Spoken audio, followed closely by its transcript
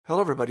Hello,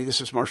 everybody. This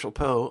is Marshall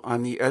Poe.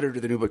 I'm the editor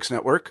of the New Books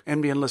Network.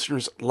 NBN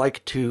listeners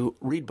like to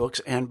read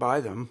books and buy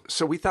them.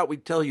 So we thought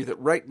we'd tell you that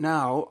right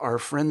now, our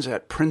friends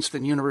at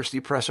Princeton University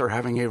Press are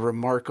having a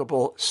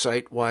remarkable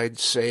site-wide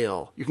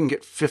sale. You can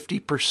get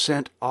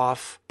 50%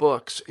 off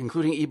books,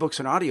 including ebooks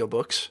and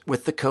audiobooks,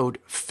 with the code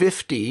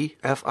 50,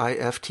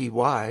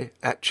 F-I-F-T-Y,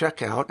 at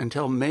checkout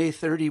until May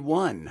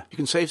 31. You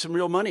can save some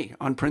real money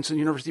on Princeton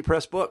University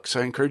Press books.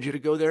 I encourage you to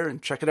go there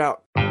and check it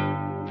out.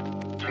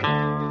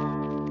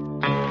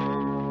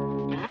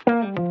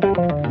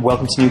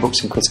 Welcome to New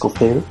Books in Critical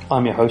Theory.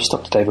 I'm your host,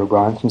 Dr. David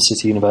O'Brien from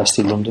City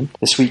University London.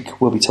 This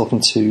week we'll be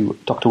talking to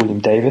Dr. William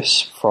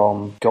Davis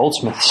from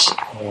Goldsmiths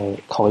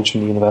College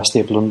from the University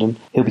of London.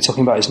 He'll be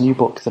talking about his new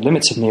book, The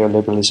Limits of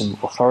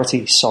Neoliberalism,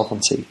 Authority,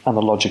 Sovereignty and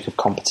the Logic of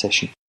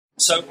Competition.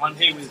 So I'm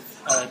here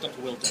with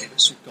Dr. Will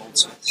Davis from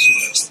Goldsmiths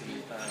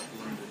University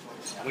London.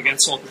 And we're going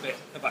to talk a bit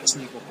about his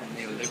new book on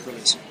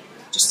neoliberalism.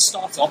 Just to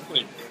start off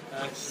with,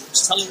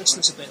 just tell the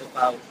listeners a bit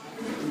about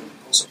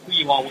who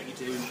you are, what you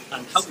do,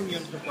 and how come you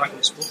ended up writing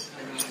this book?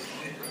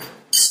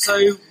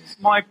 So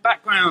my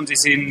background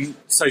is in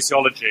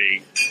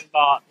sociology,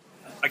 but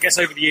I guess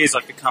over the years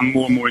I've become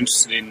more and more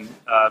interested in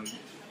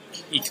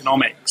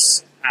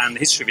economics and the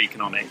history of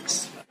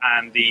economics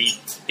and the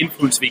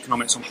influence of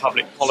economics on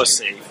public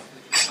policy.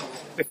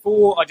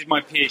 Before I did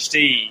my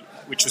PhD,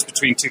 which was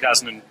between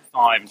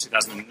 2005 and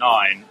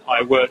 2009,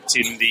 I worked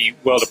in the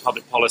world of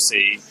public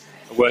policy.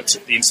 I worked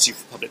at the Institute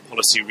for Public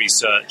Policy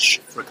Research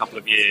for a couple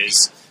of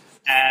years.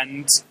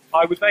 And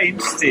I was very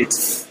interested,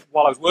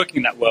 while I was working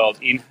in that world,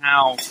 in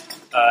how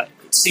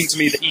it seemed to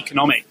me that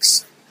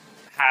economics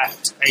had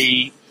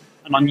an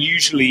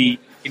unusually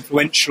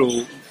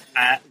influential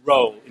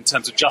role in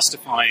terms of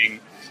justifying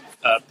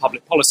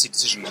public policy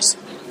decisions.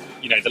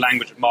 You know, the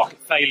language of market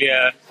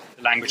failure,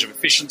 the language of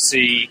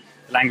efficiency,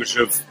 the language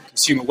of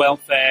consumer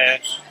welfare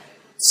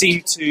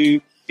seemed to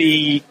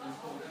be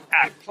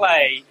at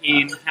play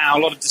in how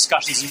a lot of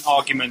discussions and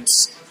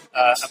arguments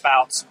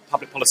about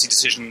public policy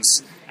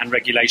decisions and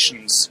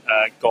regulations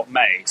got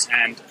made,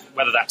 and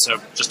whether that's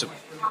just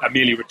a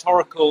merely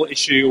rhetorical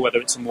issue or whether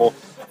it's a more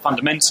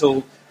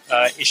fundamental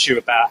issue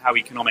about how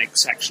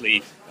economics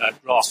actually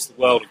grasps the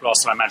world or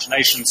grasps our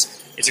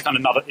imaginations, that's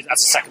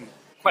a second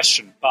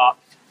question. But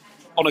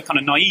on a kind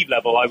of naive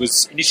level, I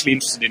was initially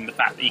interested in the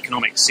fact that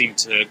economics seemed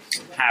to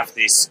have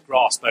this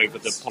grasp over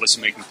the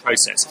policy-making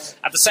process.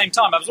 At the same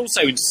time, I was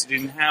also interested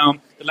in how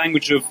the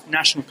language of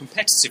national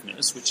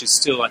competitiveness, which is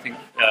still, I think,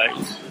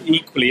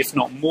 equally, if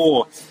not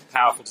more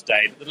powerful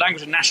today, the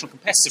language of national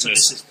competitiveness... So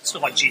this is sort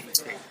of like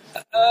GDP?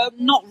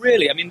 Not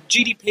really. I mean,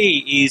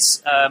 GDP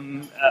is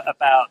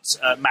about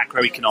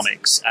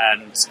macroeconomics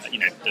and,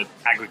 the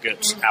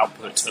aggregate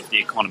output of the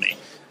economy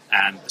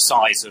and the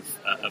size of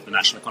the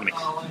national economy.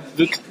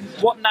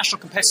 What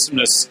national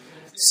competitiveness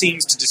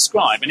seems to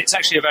describe, and it's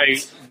actually a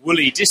very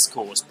woolly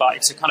discourse, but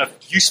it's a kind of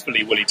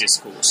usefully woolly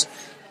discourse,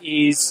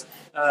 is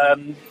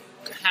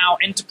how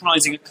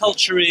enterprising a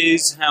culture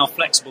is, how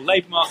flexible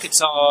labour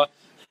markets are,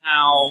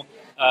 how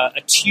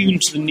attuned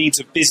to the needs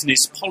of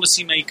business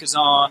policymakers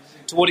are,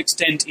 to what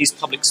extent is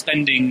public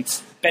spending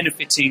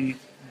benefiting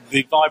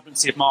the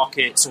vibrancy of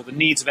markets or the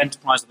needs of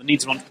enterprise or the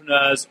needs of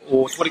entrepreneurs,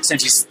 or to what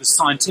extent is the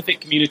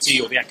scientific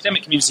community or the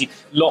academic community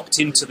locked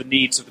into the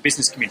needs of the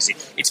business community.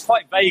 It's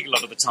quite vague a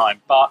lot of the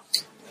time,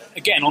 but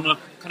again, on a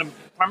kind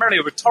of primarily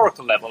a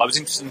rhetorical level, I was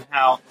interested in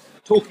how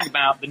talking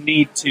about the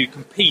need to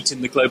compete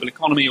in the global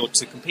economy or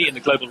to compete in the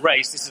global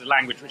race, this is a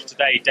language which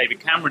today David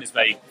Cameron is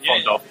very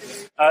fond of,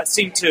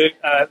 seemed to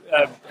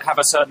have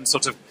a certain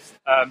sort of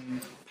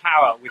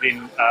power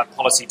within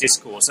policy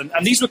discourse.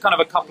 And these were kind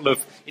of a couple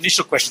of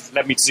initial questions that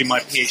led me to do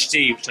my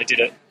PhD, which I did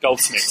at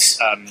Goldsmiths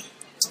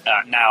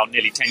now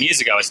nearly 10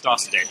 years ago. I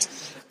started it.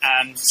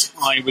 And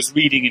I was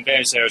reading in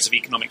various areas of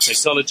economic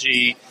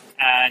sociology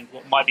and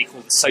what might be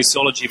called the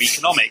sociology of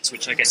economics,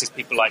 which I guess is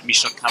people like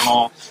Michel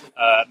Callan,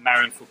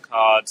 Marion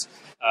Foucault,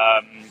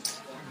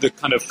 the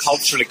kind of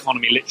cultural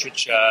economy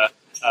literature,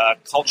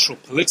 cultural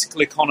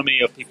political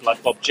economy of people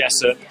like Bob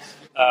Jessup.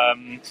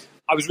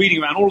 I was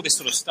reading around all of this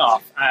sort of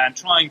stuff and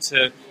trying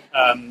to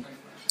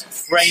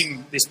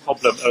frame this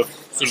problem of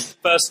sort of,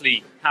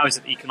 firstly, how is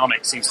it that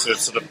economics seems to have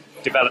sort of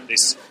developed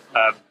this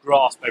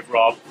grasp over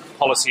our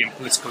policy and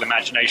political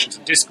imaginations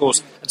and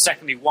discourse, and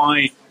secondly,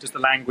 why does the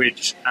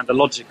language and the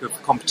logic of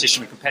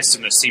competition and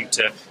competitiveness seem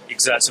to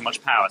exert so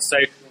much power? So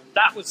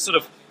that was sort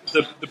of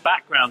the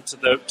background to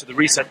the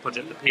research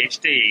project, the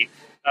PhD.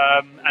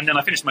 And then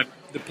I finished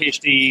the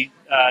PhD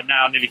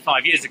now nearly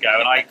 5 years ago,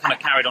 and I kind of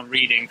carried on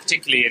reading,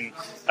 particularly in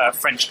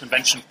French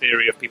convention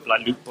theory of people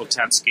like Luc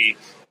Boltanski,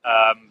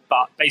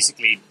 but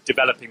basically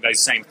developing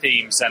those same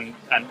themes, and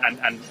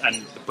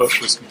the book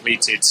was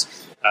completed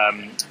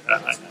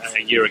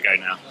a year ago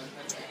now.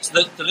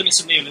 So the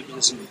Limits of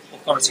Neoliberalism,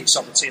 Authority,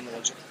 Sovereignty and the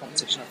Logic of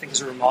Competition, I think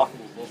is a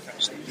remarkable book,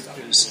 actually,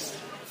 because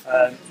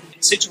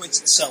it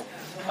situates itself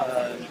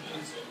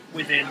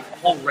within a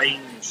whole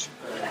range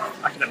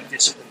of academic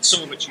disciplines,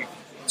 some of which you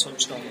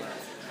touched on there,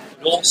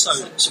 but also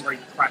some very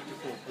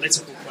practical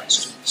political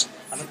questions.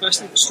 And the first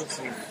thing that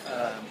struck me,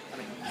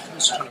 and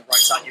was trying to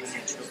write at you in the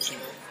introduction,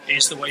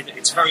 is the way that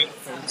it's very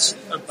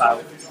upfront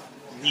about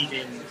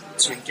needing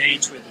to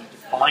engage with and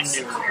define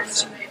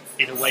neoliberalism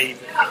in a way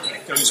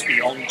that goes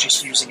beyond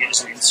just using it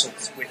as an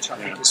insult, which I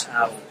think is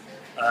how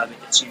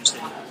it gets used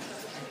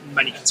in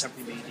many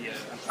contemporary media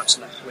and perhaps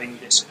left-wing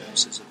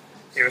discourses.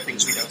 Here are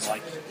things we don't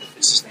like,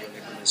 this is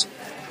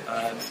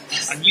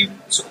neoliberalism. And you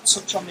sort of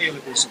touch on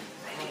neoliberalism,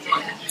 you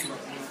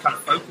kind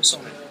of focus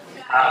on it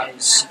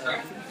as, I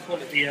think you call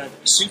it the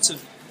pursuit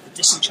of the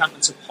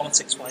disenchantment of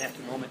politics by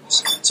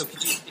economics. So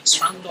could you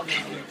expand on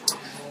that?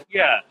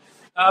 Yeah.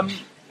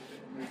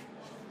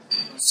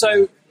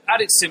 So,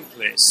 at its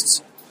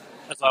simplest,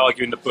 as I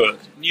argue in the book,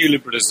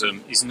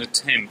 neoliberalism is an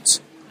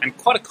attempt, and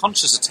quite a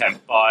conscious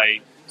attempt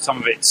by some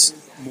of its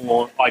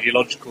more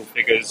ideological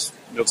figures,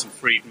 Milton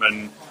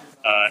Friedman,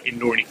 in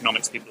Law and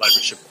Economics, people like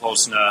Richard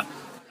Posner,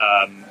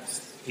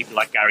 people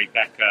like Gary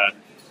Becker,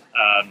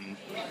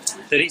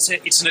 that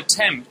it's an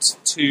attempt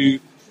to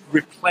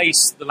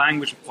replace the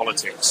language of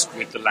politics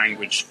with the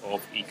language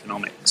of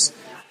economics.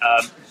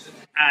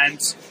 And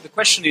the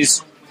question is,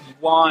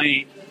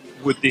 why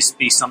would this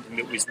be something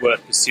that was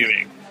worth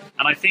pursuing?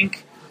 And I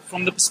think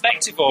from the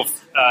perspective of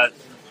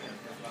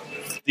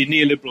the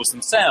neoliberals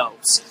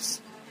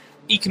themselves,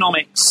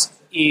 economics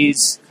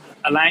is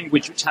a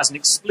language which has an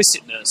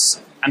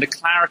explicitness and a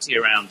clarity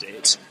around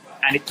it,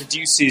 and it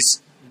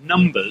produces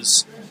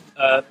numbers.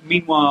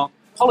 Meanwhile,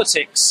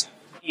 politics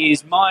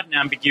is mired in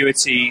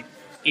ambiguity,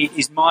 it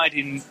is mired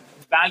in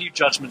value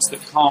judgments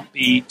that can't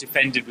be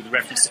defended with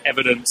reference to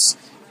evidence.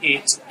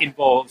 It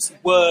involves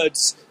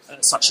words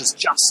such as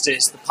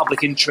justice, the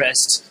public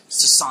interest,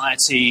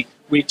 society,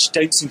 which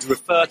don't seem to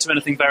refer to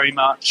anything very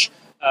much.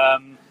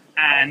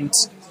 And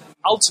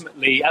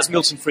ultimately, as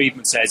Milton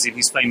Friedman says in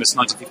his famous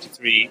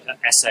 1953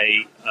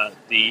 essay,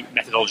 The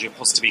Methodology of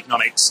Positive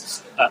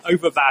Economics,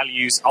 over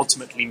values,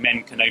 ultimately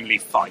men can only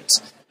fight.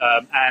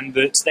 And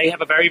that they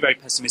have a very, very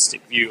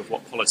pessimistic view of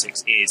what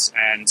politics is.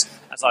 And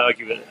as I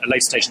argue at a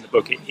later stage in the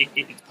book,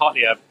 it's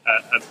partly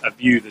a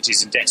view that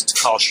is indebted to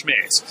Carl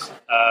Schmitt,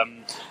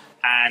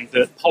 and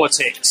that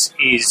politics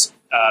is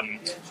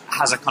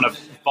has a kind of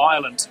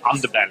violent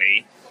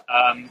underbelly.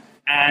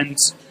 And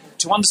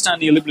to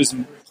understand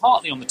neoliberalism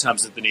partly on the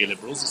terms of the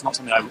neoliberals, it's not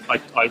something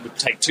I would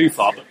take too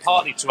far, but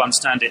partly to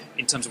understand it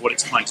in terms of what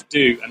it's trying to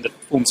do and the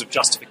forms of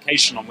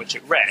justification on which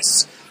it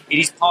rests, it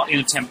is partly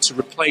an attempt to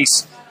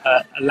replace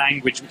a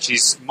language which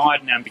is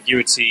mired in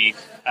ambiguity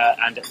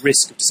and at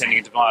risk of descending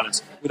into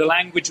violence with a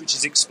language which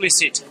is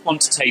explicit,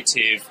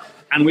 quantitative,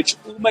 and which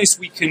almost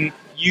we can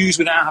use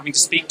without having to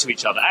speak to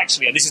each other.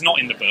 Actually, and this is not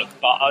in the book,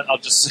 but I'll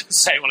just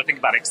say it when I think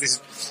about it, because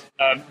this is,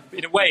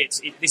 in a way,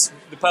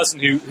 the person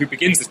who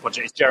begins this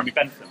project is Jeremy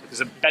Bentham,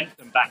 because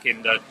Bentham back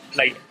in the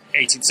late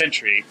 18th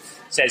century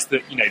says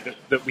that,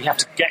 that we have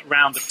to get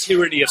round the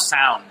tyranny of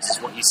sounds, is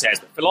what he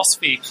says. That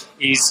philosophy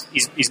is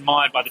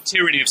mired by the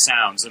tyranny of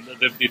sounds, and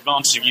the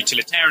advantage of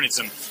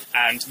utilitarianism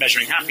and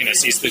measuring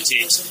happiness is that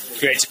it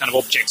creates a kind of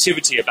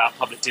objectivity about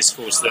public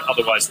discourse that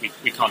otherwise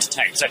we can't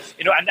attain. So,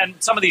 and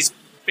some of these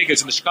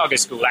figures in the Chicago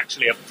School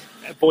actually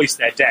voice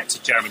their debt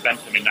to Jeremy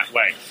Bentham in that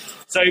way.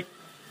 So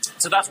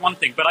that's one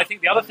thing. But I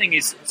think the other thing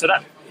is,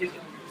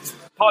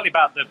 partly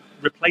about the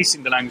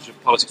replacing the language of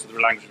politics with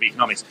the language of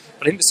economics.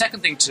 But I think the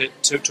second thing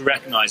to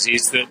recognise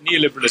is that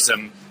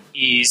neoliberalism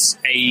is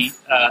a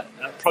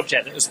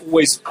project that has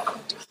always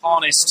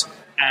harnessed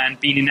and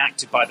been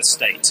enacted by the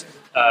state.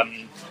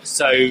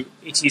 So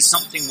it is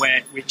something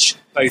which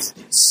both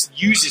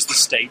uses the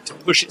state to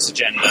push its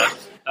agenda,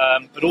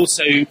 but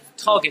also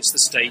targets the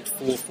state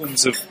for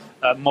forms of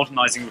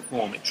modernising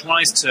reform. It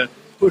tries to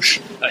push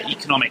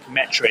economic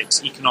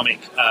metrics, economic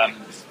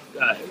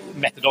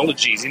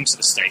methodologies into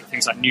the state,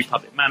 things like new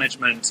public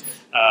management,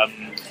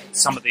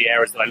 some of the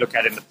areas that I look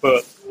at in the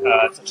book,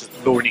 such as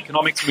the Law and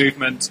Economics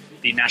movement,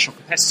 the national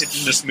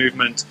competitiveness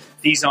movement.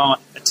 These are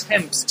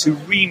attempts to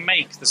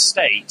remake the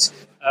state,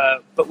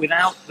 but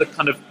without the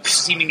kind of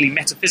seemingly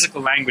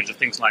metaphysical language of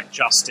things like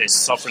justice,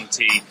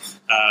 sovereignty,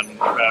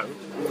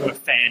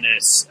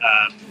 fairness,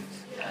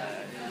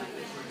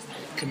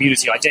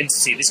 community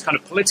identity, this kind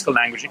of political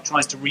language. It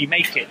tries to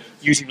remake it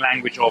using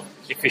language of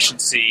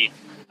efficiency,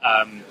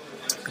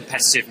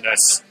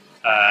 competitiveness,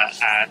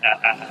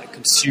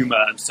 consumer,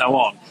 and so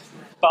on.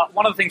 But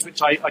one of the things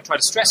which I try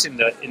to stress in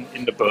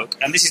the book,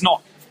 and this is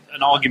not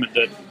an argument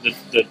that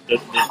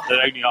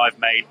only I've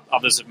made,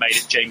 others have made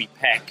it, Jamie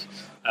Peck,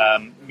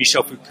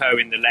 Michel Foucault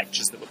in the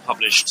lectures that were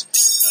published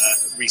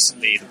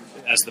recently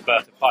as The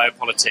Birth of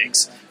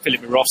Biopolitics,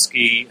 Philip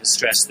Mirowski has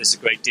stressed this a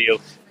great deal,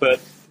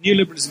 but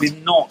neoliberalism is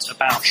not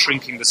about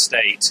shrinking the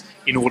state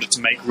in order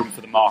to make room for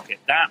the market.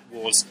 That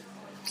was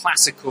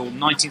classical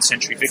 19th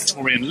century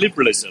Victorian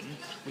liberalism,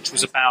 which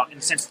was about, in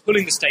a sense,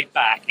 pulling the state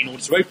back in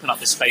order to open up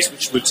this space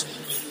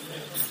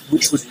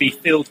which would be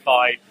filled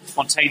by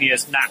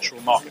spontaneous, natural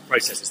market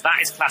processes.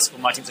 That is classical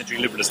 19th century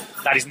liberalism.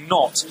 That is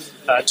not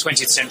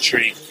 20th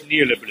century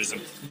neoliberalism.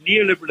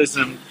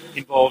 Neoliberalism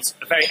involves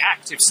a very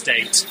active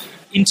state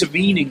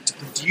intervening to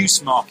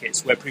produce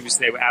markets where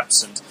previously they were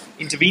absent,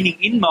 intervening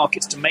in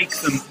markets to make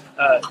them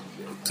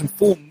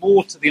conform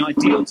more to the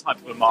ideal type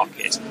of a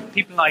market.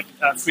 People like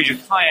Friedrich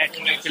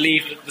Hayek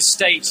believe that the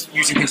state,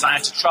 using things like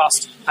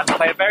antitrust, have to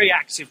play a very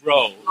active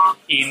role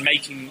in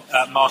making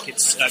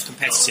markets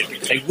competitive,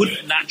 because they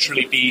wouldn't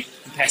naturally be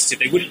competitive,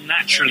 they wouldn't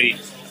naturally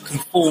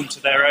conform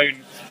to their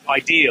own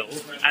ideal,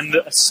 and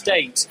that a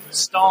state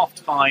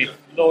staffed by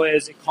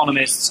lawyers,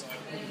 economists,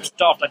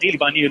 staffed ideally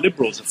by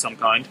neoliberals of some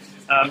kind,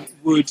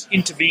 would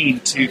intervene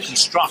to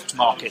construct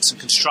markets and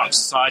construct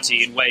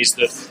society in ways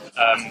that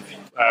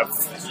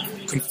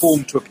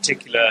conform to a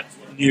particular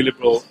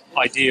neoliberal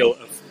ideal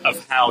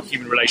of how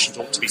human relations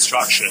ought to be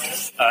structured.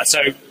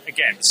 So,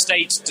 again, the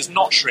state does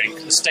not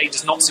shrink, the state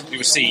does not simply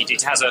recede,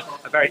 it has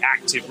a very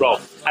active role.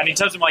 And in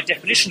terms of my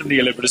definition of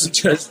neoliberalism,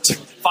 to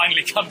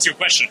finally come to your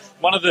question,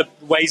 one of the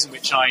ways in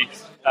which I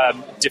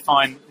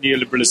define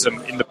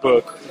neoliberalism in the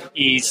book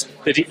is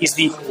that it is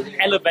the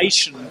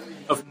elevation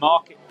of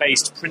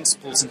market-based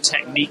principles and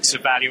techniques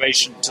of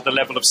valuation to the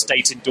level of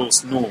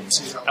state-endorsed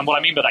norms. And what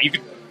I mean by that, you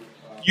could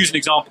use an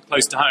example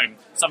close to home,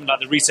 something like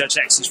the research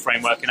excellence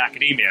framework in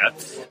academia.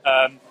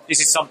 This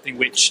is something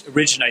which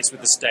originates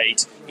with the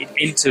state. It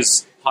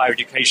enters higher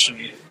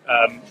education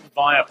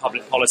via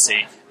public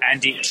policy,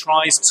 and it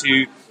tries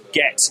to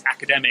get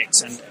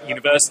academics and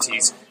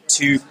universities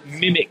to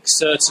mimic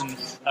certain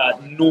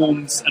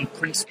norms and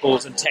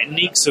principles and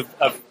techniques of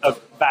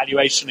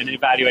valuation and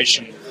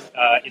evaluation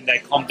in their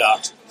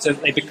conduct, so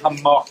that they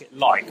become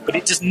market-like. But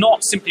it does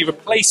not simply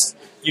replace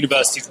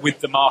universities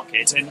with the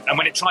market, and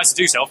when it tries to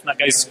do so, often that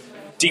goes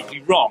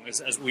deeply wrong,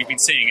 as we've been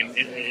seeing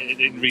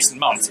in recent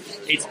months.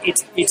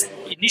 It's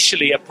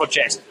initially a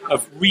project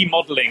of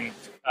remodelling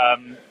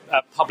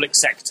public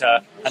sector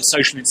and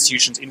social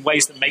institutions in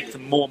ways that make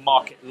them more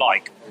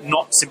market-like,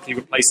 not simply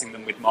replacing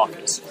them with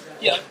markets.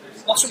 Yeah,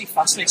 what's really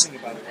fascinating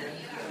about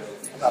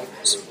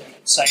this,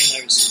 saying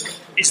there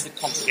is the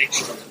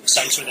contradiction of the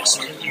centre of this,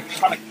 and you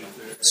kind of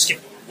skip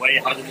way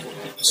ahead a little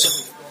bit, sort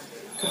of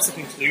come to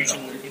the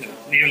conclusion that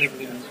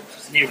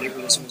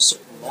neoliberalism is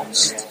sort of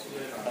lost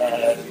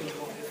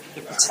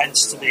the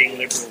pretense to being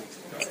liberal,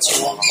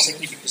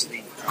 particularly because of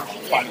the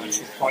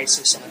financial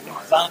crisis, and I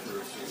think that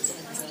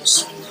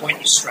point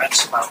you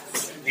stress about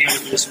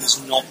neoliberalism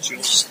is not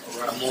just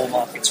more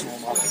markets,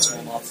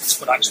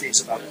 but actually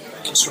it's about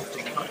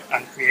constructing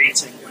and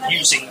creating,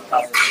 using the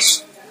power of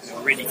this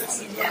really kind of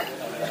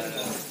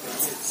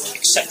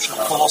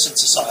exceptional force in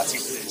society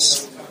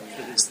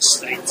that is the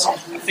state.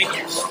 I think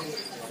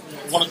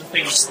one of the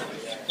things that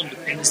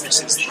underpins this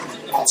is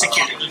the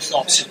particular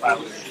ethos about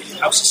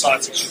how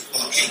society should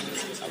function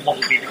and what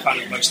would be the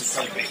kind of most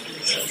appropriate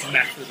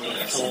method or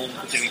form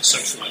for doing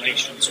social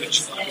relations, which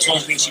is one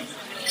of the things you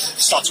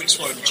start to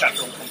explore in the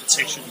chapter on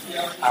competition,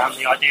 and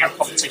the idea of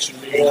competition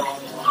being,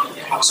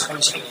 I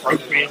suppose,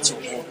 appropriate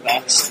or more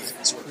best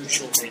is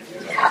crucial.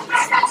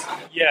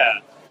 Yeah.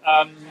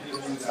 I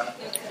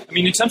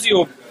mean, in terms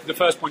of the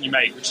first point you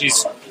made, which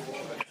is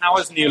how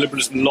has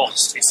neoliberalism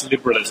lost its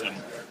liberalism?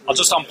 I'll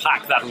just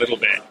unpack that a little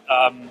bit.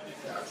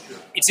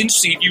 It's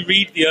interesting, if you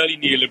read the early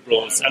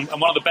neoliberals, and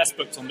one of the best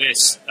books on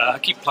this, I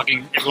keep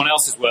plugging everyone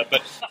else's work,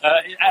 but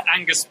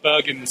Angus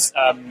Bergen's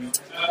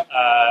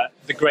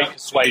The Great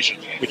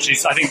Persuasion, which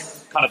is, I think,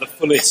 kind of the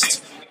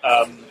fullest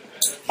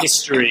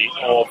history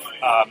of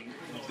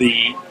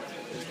the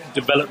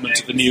development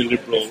of the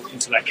neoliberal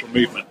intellectual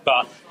movement.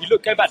 But you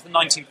go back to the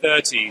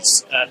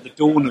 1930s, the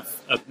dawn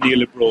of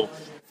neoliberal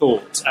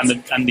thought, and the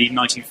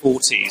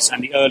 1940s,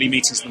 and the early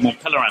meetings of the Mont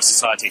Pelerin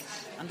Society,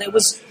 and there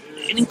was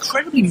an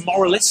incredibly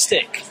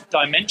moralistic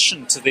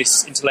dimension to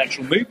this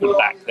intellectual movement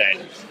back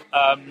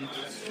then.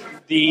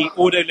 The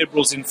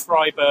ordo-liberals in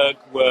Freiburg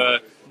were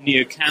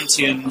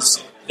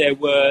neo-Kantians. There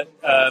were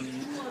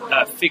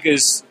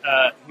figures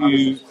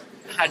who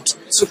had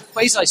sort of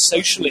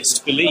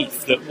quasi-socialist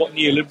belief that what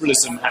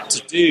neoliberalism had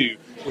to do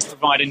was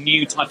provide a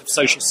new type of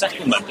social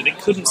settlement, that it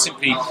couldn't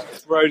simply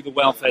throw the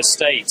welfare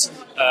state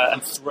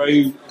and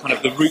throw kind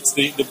of the roots,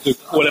 the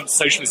core elements of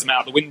socialism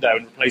out the window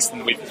and replace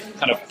them with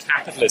kind of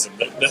capitalism.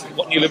 That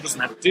what neoliberalism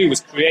had to do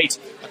was create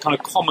a kind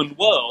of common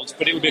world,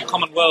 but it would be a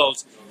common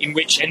world in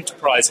which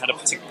enterprise had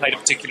played a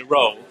particular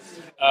role.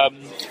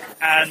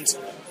 And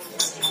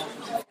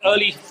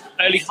early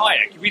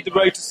Hayek, you read The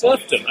Road to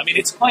Serfdom. I mean,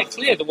 it's quite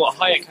clear that what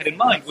Hayek had in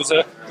mind was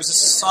a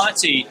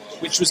society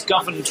which was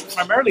governed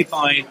primarily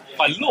by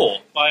law,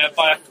 by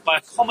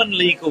a common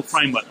legal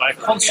framework, by a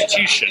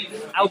constitution,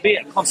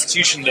 albeit a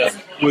constitution that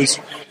was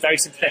very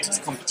sympathetic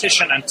to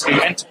competition and to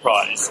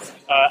enterprise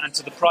and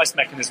to the price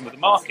mechanism of the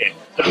market.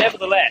 But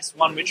nevertheless,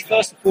 one which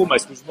first and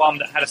foremost was one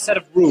that had a set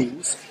of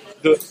rules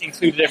that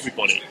included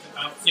everybody.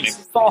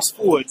 Fast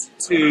forward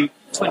to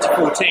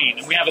 2014,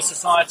 and we have a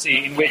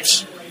society in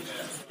which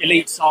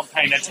elites aren't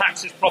paying their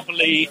taxes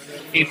properly,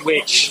 in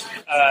which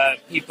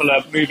people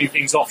are moving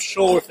things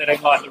offshore if they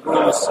don't like the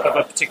rules of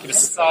a particular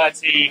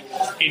society,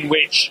 in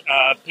which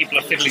people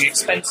are fiddling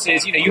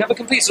expenses. You have a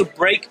complete sort of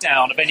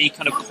breakdown of any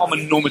kind of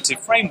common normative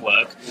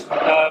framework.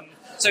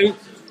 So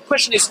the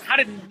question is, how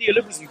did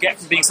neoliberalism get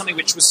from being something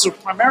which was sort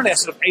of primarily a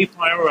sort of a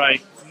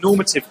priori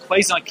normative,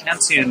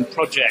 quasi-Kantian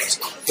project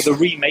for the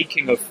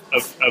remaking of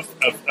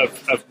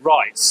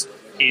rights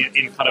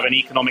in kind of an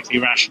economically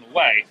rational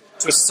way,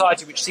 to a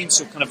society which seems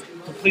to have kind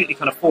of completely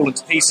kind of fallen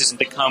to pieces and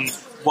become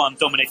one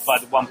dominated by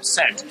the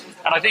 1%.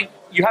 And I think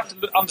you have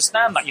to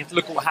understand that. You have to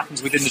look at what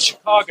happens within the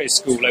Chicago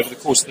School over the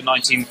course of the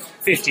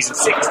 1950s and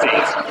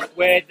 60s,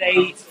 where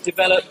they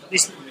developed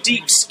this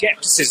deep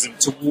skepticism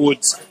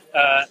towards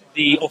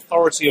the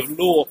authority of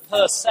law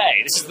per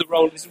se. This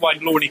is why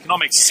law and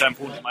economics is so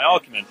important in my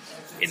argument.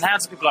 In the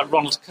hands of people like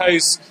Ronald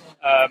Coase,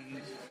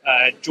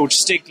 George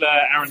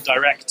Stigler, Aaron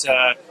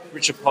Director,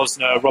 Richard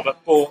Posner,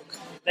 Robert Bork,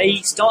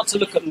 they start to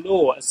look at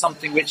law as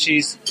something which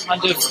is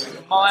kind of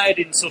mired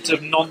in sort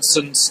of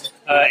nonsense.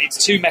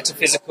 It's too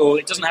metaphysical.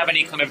 It doesn't have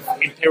any kind of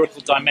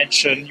empirical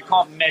dimension. You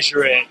can't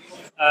measure it.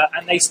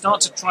 And they start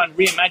to try and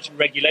reimagine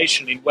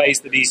regulation in ways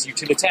that is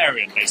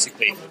utilitarian,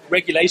 basically.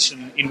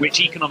 Regulation in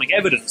which economic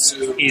evidence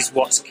is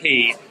what's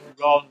key,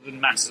 rather than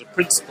matters of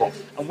principle.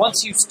 And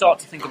once you start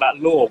to think about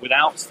law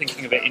without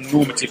thinking of it in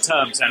normative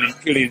terms and in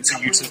purely in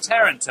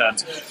utilitarian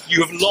terms,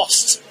 you have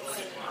lost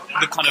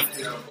the kind of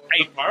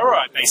a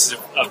priori basis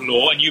of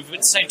law, and you've at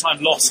the same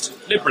time lost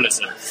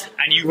liberalism.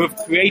 And you have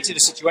created a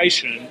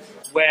situation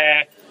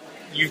where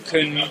you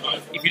can,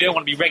 if you don't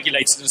want to be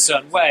regulated in a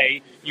certain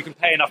way, you can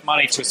pay enough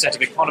money to a set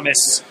of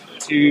economists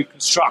to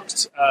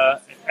construct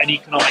an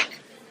economic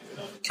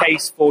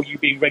case for you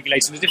being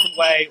regulated in a different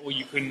way, or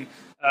you can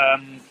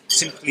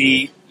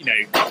simply,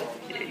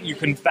 you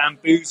can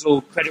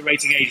bamboozle credit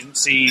rating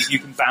agencies, you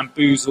can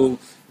bamboozle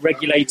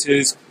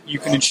regulators, you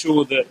can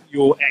ensure that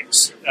your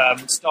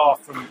ex-staff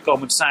from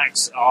Goldman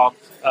Sachs are,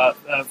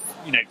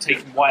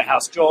 taking White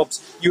House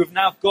jobs. You have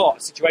now got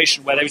a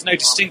situation where there is no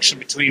distinction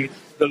between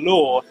the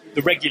law,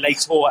 the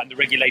regulator, and the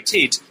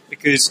regulated,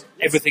 because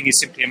everything is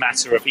simply a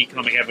matter of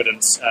economic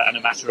evidence and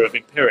a matter of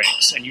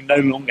empirics, and you no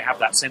longer have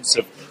that sense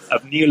of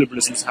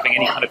neoliberalism having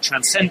any kind of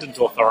transcendent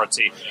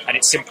authority, and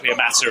it's simply a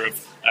matter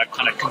of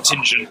kind of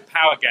contingent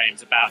power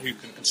games about who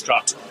can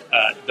construct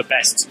the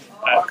best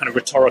kind of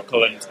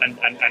rhetorical and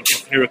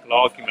empirical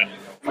argument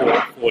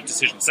for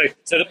decisions.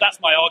 So that's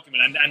my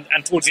argument,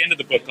 and towards the end of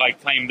the book I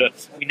claim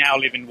that we now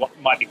live in what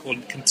might be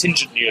called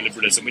contingent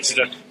neoliberalism, which is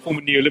a form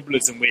of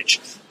neoliberalism which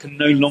can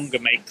no longer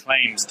make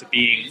claims to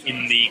being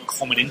in the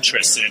common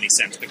interest in any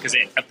sense, because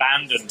it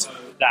abandoned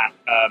that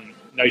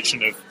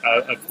notion of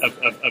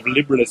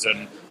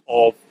liberalism,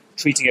 of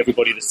treating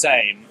everybody the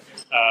same,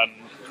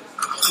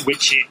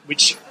 which it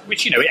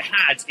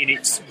had in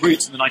its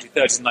roots in the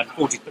 1930s and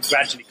 1940s, but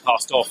gradually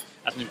cast off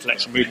as an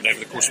intellectual movement over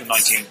the course of the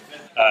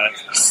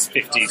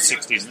 1950s,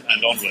 60s,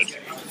 and onward.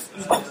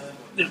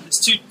 There's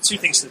two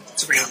things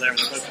to bring up there, and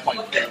they're both quite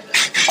important.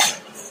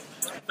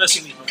 The first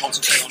thing we can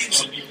concentrate on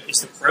is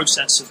the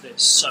process of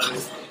this. So,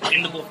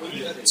 in the book,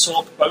 you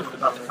talk both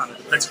about the kind of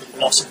the political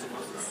philosophy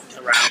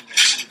around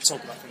this. You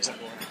talk about, for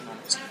example,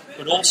 economics,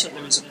 but also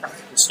there is a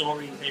practical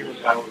story here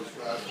about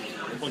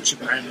a bunch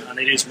of men, and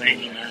it is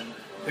mainly men,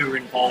 who are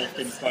involved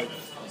in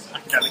both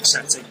academic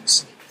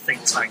settings,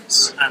 think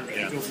tanks, and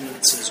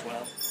governments as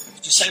well.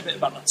 Could you say a bit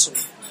about that sort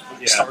of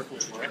historical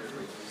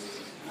trajectory?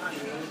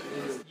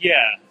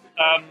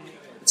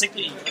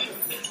 Particularly,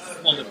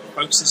 one of the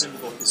focuses in the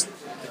book is the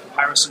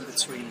comparison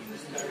between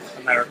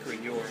America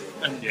and Europe,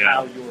 and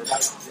how Europe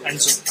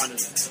ends up kind of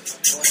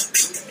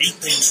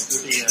beating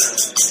the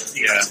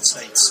United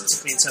States,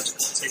 particularly in terms of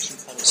competition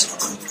policy.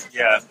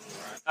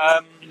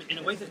 In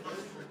a way that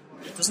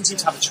it doesn't seem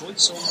to have a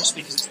choice, almost,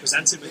 because it's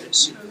presented with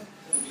this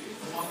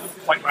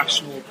quite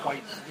rational,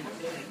 quite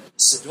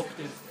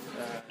seductive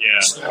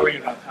story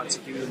about how to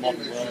do the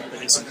modern world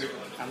that isn't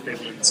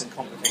ambivalent and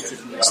complicated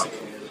and mystical.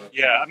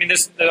 Yeah,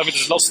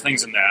 there's lots of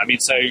things in there.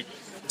 So in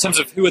terms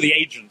of who are the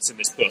agents in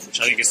this book, which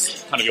I think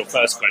is kind of your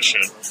first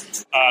question,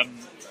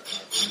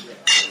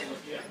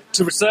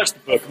 to research the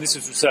book, and this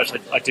was research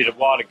I did a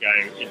while ago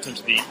in terms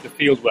of the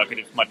field work I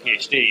did for my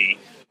PhD,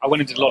 I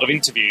went and did a lot of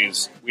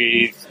interviews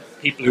with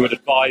people who had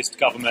advised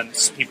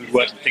governments, people who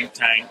worked in think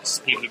tanks,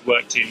 people who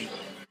worked in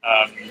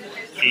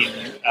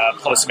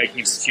policy-making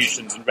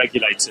institutions and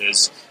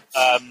regulators.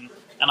 And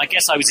I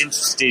guess I was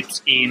interested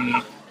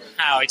in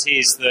how it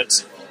is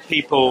that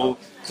people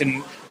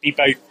can be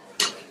both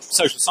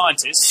social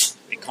scientists,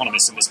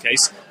 economists in this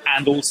case,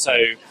 and also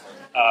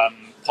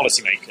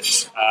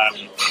policymakers.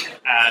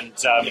 And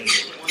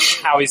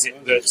how is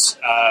it that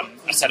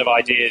a set of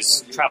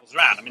ideas travels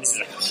around? This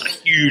is a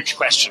huge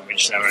question,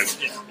 which there are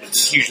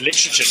huge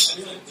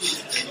literature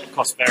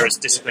across various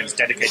disciplines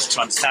dedicated to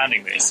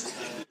understanding this.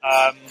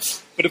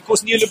 But of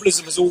course,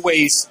 neoliberalism has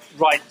always,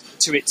 right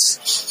to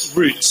its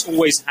roots,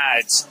 always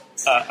had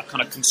a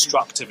kind of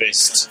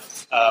constructivist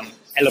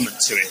element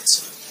to it,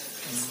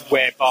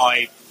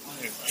 whereby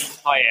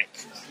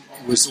Hayek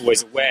was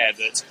always aware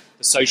that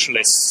the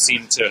socialists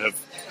seem to have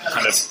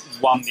kind of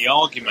won the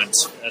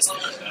argument,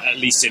 at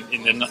least in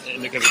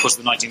the course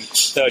of the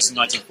 1930s and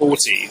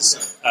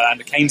 1940s, and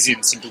the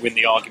Keynesians seem to win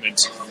the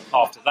argument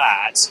after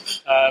that,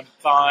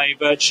 by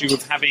virtue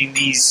of having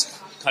these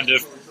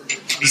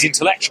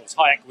intellectuals.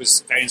 Hayek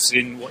was very interested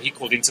in what he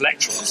called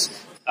intellectuals.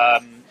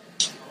 Hayek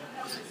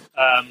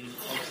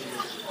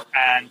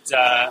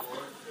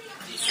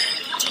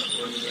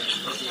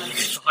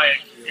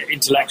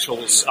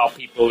intellectuals are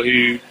people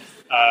who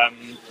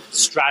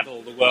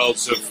straddle the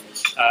worlds of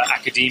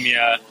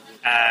academia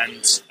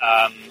and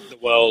the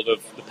world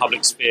of the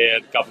public sphere,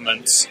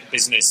 government,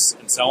 business,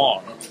 and so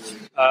on.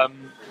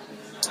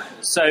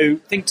 So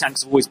think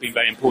tanks have always been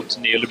very important to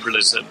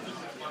neoliberalism.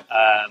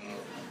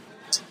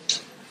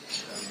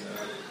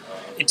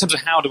 In terms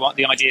of how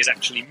the ideas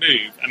actually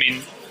move, I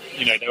mean,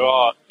 there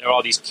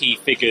are these key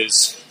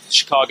figures.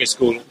 Chicago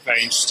School,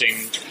 very interesting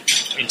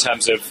in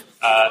terms of,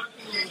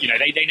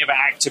 they never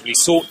actively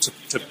sought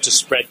to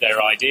spread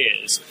their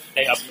ideas.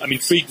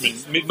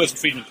 Milton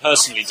Friedman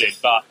personally did,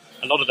 but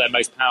a lot of their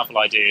most powerful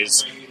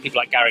ideas, people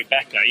like Gary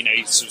Becker,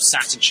 he sort of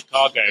sat in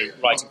Chicago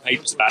writing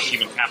papers about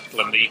human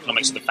capital and the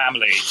economics of the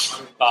family,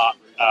 but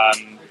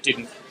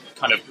didn't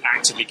kind of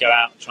actively go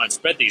out and try and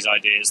spread these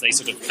ideas. They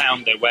sort of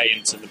found their way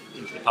into the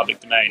public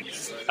domain.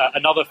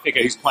 Another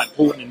figure who's quite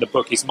important in the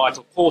book is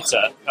Michael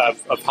Porter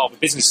of Harvard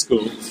Business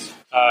School,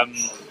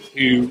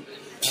 who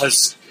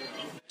has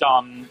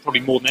done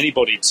probably more than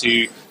anybody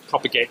to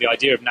propagate the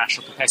idea of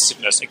national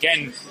competitiveness,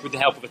 again with the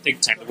help of a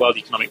think tank, the World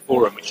Economic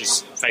Forum, which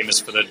is famous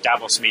for the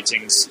Davos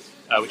meetings,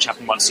 which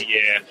happen once a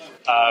year.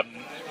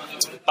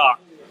 But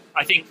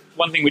I think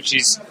one thing which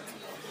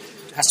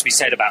has to be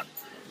said about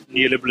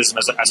neoliberalism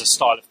as a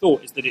style of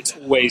thought is that it's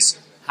always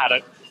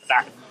had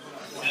that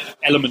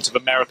element of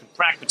American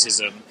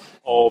pragmatism,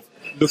 of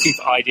looking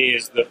for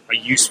ideas that are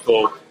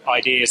useful,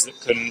 ideas that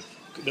can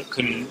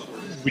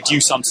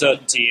reduce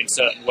uncertainty in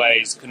certain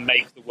ways, can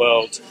make the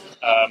world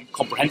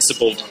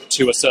comprehensible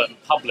to a certain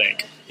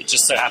public. It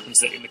just so happens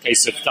that in the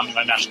case of something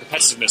like national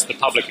competitiveness, the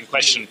public in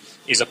question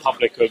is a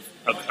public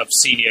of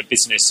senior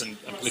business and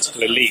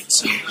political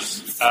elites.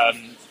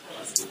 And,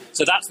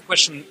 so that's the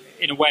question,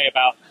 in a way,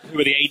 about who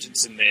are the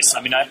agents in this.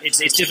 I mean,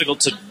 it's difficult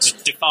to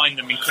define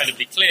them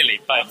incredibly clearly,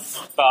 but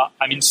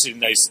I'm interested in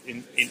those,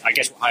 in I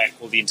guess what Hayek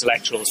called the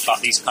intellectuals, but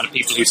these kind of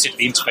people who sit at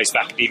the interface of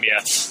academia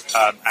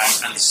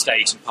and the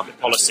state and public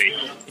policy.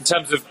 In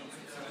terms of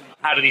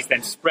how do these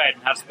then spread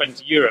and how to spread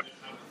into Europe,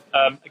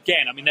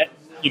 again, I mean,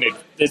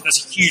 there's a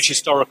huge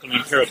historical and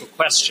empirical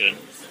question.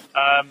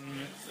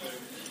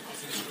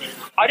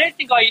 I don't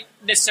think I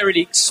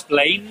necessarily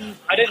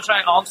I don't try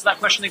and answer that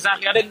question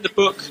exactly. I don't think the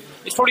book,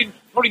 it's probably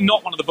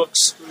not one of the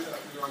books.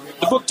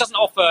 The book doesn't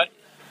offer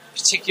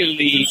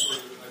particularly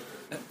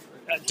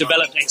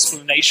developed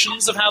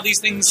explanations of how these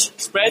things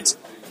spread.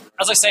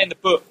 As I say in the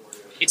book,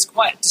 it's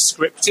quite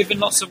descriptive in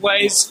lots of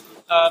ways.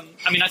 I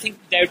think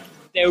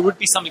there would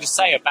be something to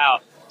say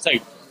about, so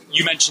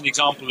you mentioned the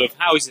example of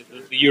how is it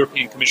that the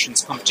European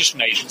Commission's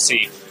competition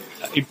agency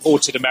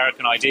imported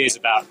American ideas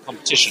about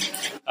competition.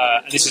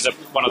 And this is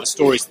one of the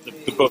stories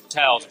that the book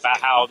tells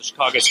about how the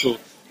Chicago School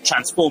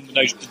transformed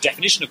the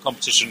definition of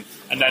competition,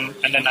 and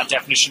then that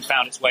definition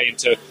found its way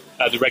into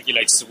the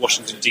regulators of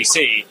Washington,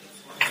 D.C.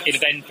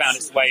 It then found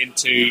its way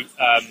into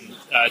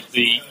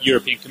the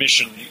European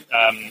Commission,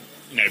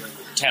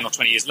 10 or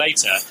 20 years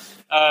later.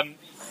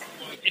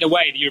 In a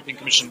way, the European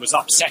Commission was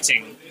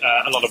upsetting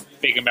a lot of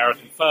big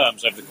American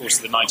firms over the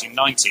course of the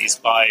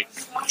 1990s by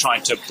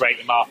trying to break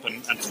them up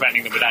and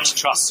threatening them with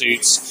antitrust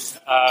suits.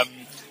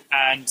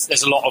 And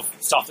there's a lot of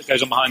stuff that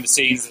goes on behind the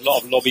scenes, a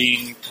lot of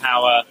lobbying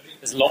power,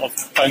 there's a lot of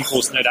phone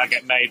calls that no doubt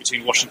get made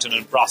between Washington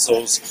and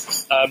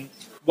Brussels.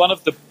 One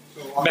of the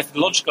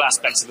methodological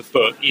aspects of the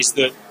book is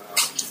that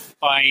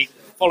by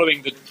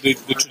following the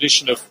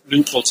tradition of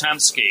Luc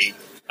Boltanski,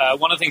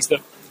 one of the things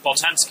that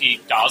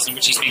Boltanski does, and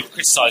which he's been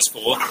criticised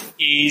for,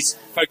 is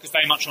focus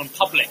very much on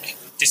public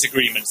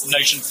disagreements, the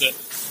notions that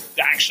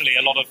actually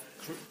a lot of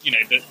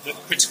the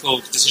critical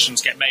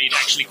decisions get made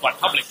actually quite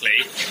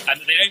publicly, and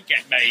that they don't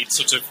get made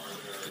sort of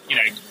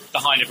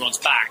behind everyone's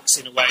backs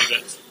in a way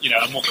that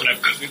a more kind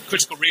of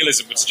critical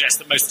realism would suggest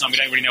that most of the time we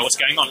don't really know what's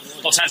going on.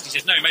 Boltanski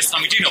says no, most of the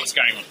time we do know what's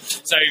going on.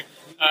 So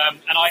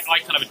and I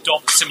kind of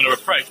adopt a similar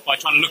approach by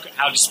trying to look at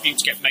how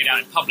disputes get made out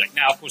in public.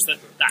 Now, of course, that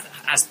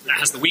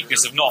has the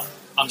weakness of not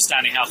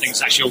understanding how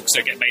things actually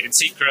also get made in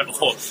secret,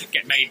 or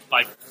get made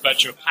by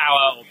virtue of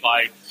power, or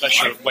by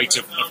virtue of weight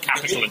of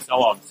capital, and so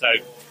on. So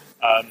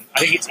I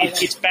think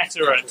it's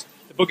better at,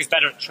 the book is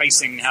better at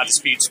tracing how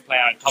disputes play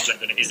out in public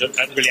than it is at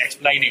really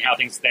explaining how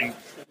things then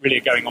really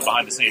are going on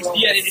behind the scenes.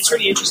 Yeah, it's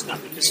really interesting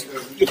that, because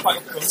you're quite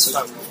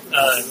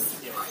upfront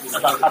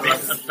about having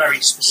a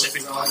very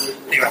specific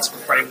theoretical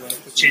framework,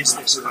 which is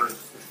this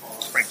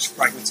French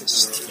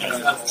pragmatist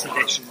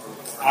tradition.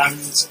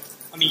 And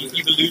I mean,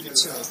 you've alluded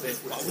to it a bit,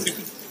 but I wonder if you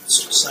could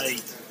sort of say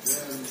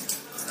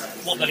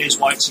what that is,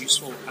 why it's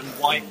useful, and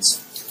why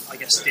it's, I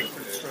guess,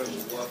 different from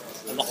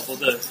a lot of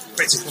other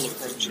critical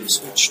approaches,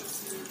 which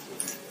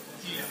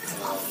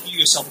you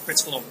yourself are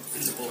critical of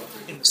in the book,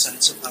 in the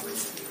sense of having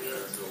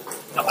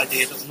that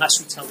idea that unless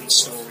we tell these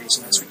stories,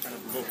 unless we kind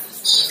of look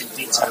in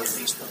detail at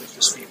these public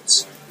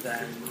disputes,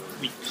 then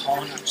we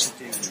can't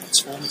actually do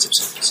transformative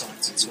social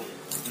science at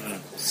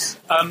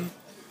all.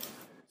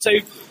 So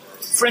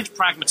French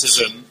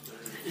pragmatism,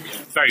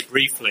 very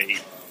briefly,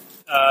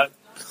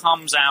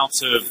 comes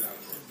out of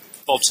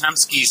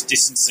Boltanski's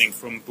distancing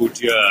from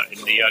Bourdieu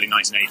in the early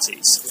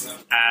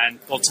 1980s.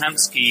 And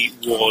Boltanski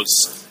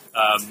was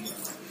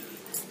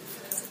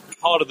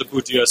part of the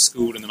Bourdieu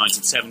school in the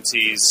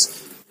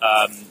 1970s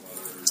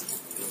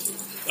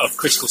of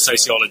critical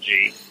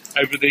sociology.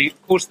 Over the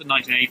course of the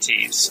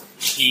 1980s,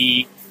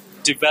 he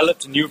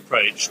developed a new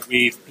approach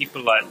with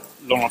people like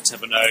Laurent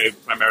Thévenot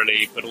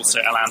primarily, but also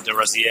Alain de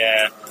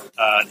Rosière,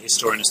 the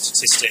historian of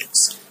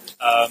statistics,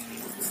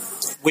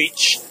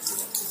 which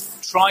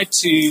tried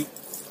to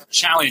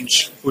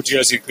challenge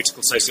Bourdieusian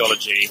critical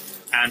sociology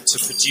and to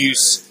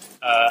produce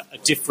a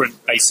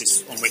different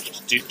basis on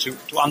which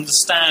to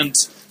understand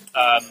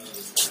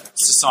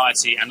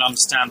society and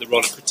understand the role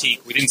of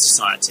critique within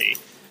society.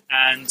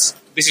 And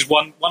this is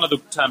one of the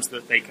terms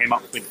that they came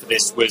up with for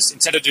this was,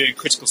 instead of doing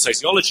critical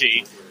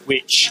sociology,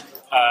 which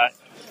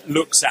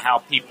looks at how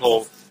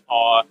people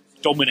are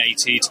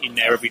dominated in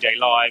their everyday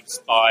lives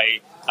by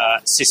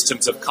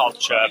systems of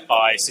culture,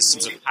 by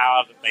systems of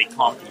power that they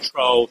can't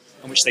control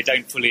and which they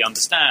don't fully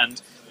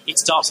understand, it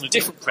starts on a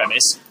different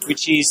premise,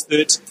 which is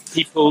that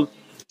people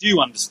do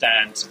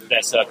understand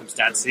their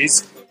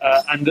circumstances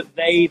and that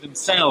they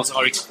themselves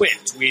are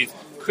equipped with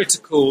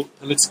critical,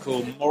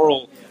 political,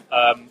 moral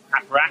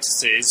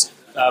apparatuses,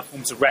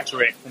 forms of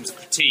rhetoric, forms of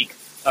critique,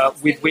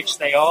 with which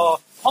they are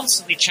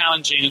constantly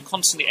challenging and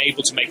constantly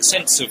able to make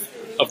sense of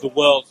the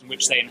world in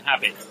which they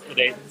inhabit,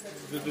 the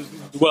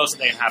worlds that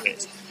they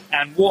inhabit.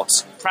 And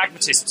what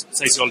pragmatist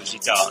sociology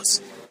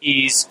does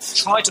is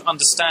try to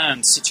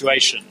understand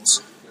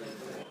situations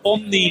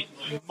on the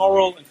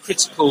moral and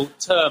critical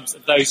terms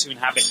of those who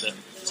inhabit them.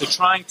 So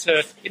trying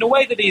to, in a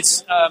way that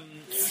is, I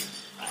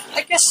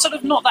guess, sort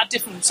of not that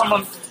different from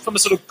someone from a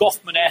sort of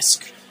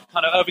Goffman-esque,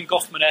 kind of Irving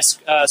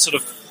Goffman-esque sort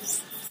of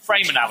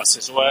frame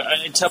analysis or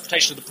an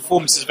interpretation of the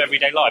performances of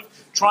everyday life,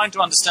 trying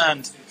to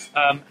understand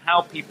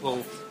how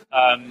people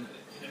can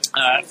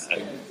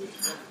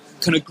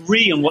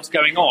agree on what's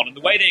going on. And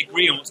the way they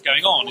agree on what's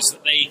going on is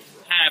that they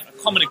have a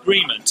common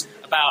agreement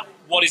about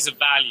what is of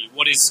value,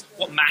 what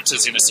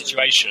matters in a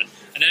situation.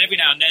 And then every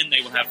now and then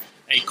they will have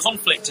a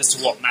conflict as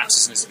to what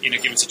matters in a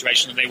given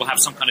situation, and they will have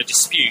some kind of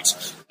dispute.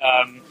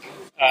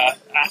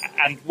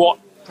 And what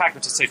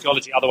pragmatist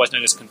sociology, otherwise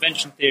known as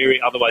convention theory,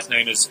 otherwise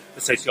known as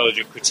the sociology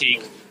of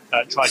critique,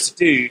 tries to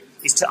do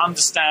is to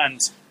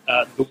understand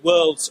the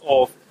worlds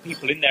of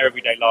people in their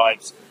everyday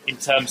lives in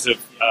terms of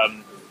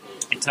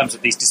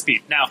these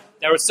disputes. Now,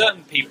 there are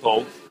certain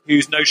people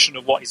whose notion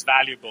of what is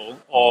valuable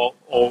or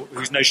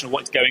whose notion of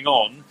what is going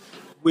on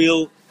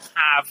will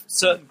have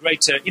certain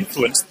greater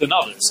influence than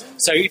others.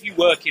 So if you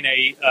work in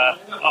a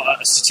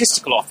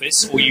statistical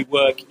office, or you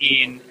work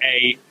in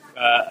a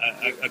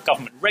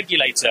government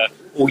regulator,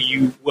 or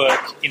you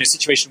work in a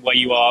situation where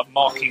you are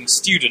marking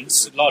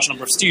students, a large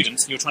number of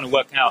students, and you're trying to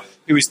work out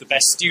who is the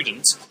best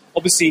student,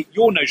 obviously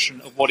your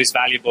notion of what is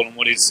valuable and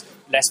what is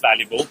less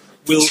valuable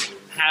will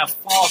have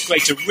far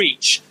greater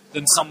reach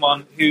than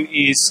someone who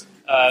is,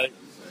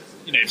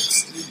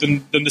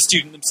 than the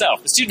student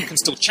themselves. The student can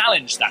still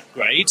challenge that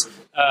grade,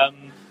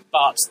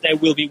 but there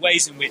will be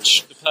ways in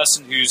which the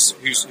person whose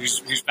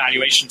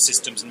valuation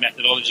systems and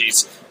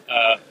methodologies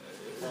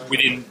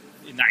within,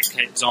 in that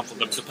example,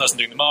 the person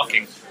doing the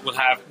marking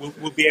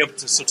will be able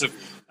to sort of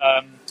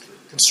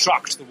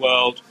construct the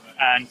world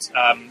and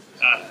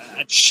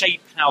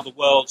shape how the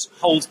world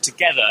holds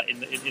together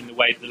in the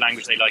way, the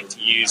language they like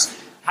to use.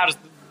 How does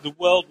the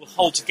world will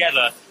hold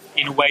together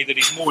in a way that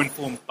is more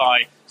informed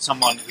by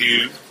someone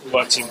who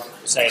works in,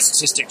 say, a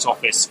statistics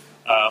office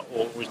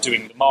or was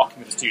doing the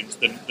marking of the students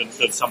than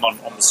someone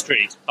on the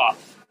street. But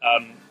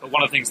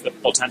one of the things that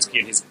Boltanski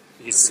and his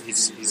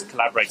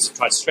collaborators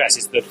try to stress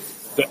is that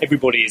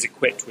everybody is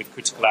equipped with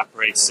critical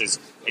apparatuses.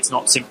 It's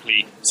not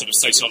simply sort of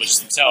sociologists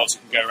themselves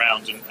who can go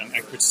around and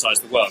criticise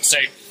the world. So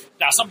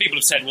now some people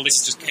have said, well, this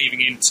is just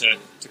caving into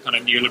kind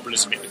of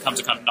neoliberalism. It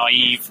becomes a kind of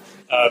naive,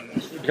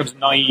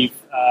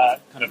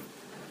 kind of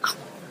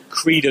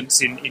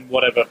credence in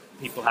whatever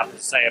people have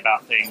to say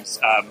about things,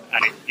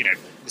 and it, in a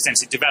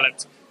sense, it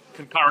developed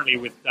concurrently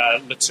with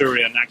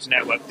Latourian actor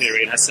network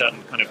theory and has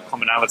certain kind of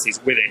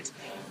commonalities with it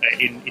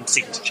in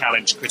seeking to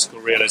challenge critical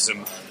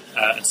realism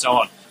and so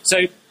on.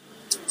 So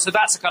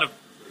that's a kind of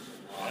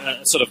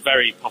sort of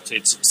very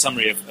potted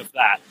summary of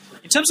that.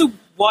 In terms of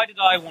why did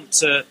I want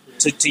to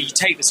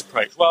take this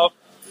approach? Well,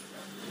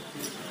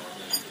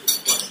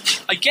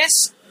 I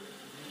guess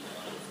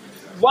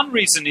one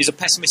reason is a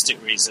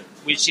pessimistic reason,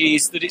 which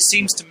is that it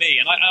seems to me,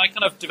 and I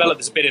kind of developed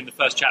this a bit in the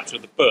first chapter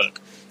of the book,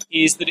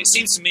 is that it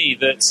seems to me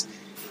that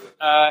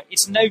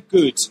it's no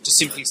good to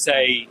simply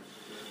say,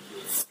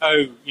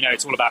 oh,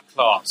 it's all about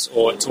class,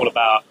 or it's all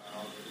about,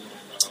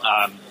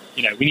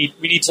 we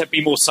need to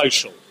be more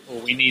social, or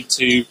we need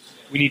to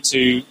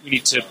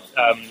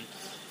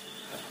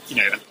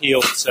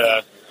appeal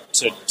to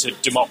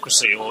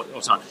democracy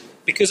or something.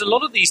 Because a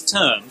lot of these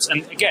terms,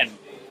 and again,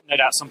 no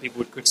doubt some people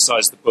would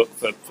criticise the book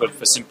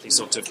for simply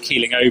sort of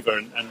keeling over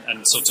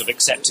and sort of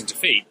accepting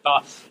defeat.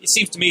 But it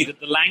seems to me that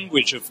the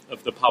language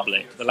of the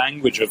public, the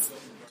language of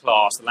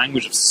class, the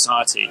language of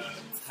society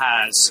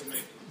has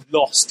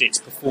lost its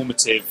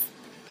performative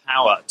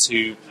power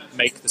to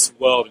make this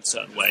world in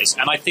certain ways.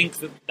 And I think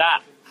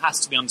that has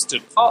to be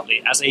understood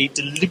partly as a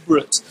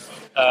deliberate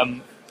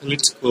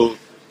political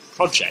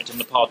project on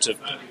the part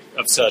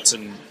of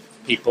certain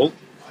people.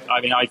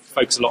 I mean, I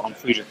focus a lot on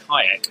Friedrich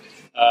Hayek.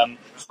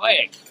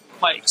 Hayek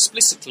quite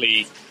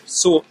explicitly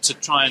sought to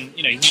try and,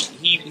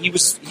 he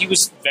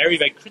was very,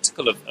 very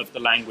critical of the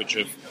language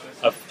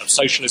of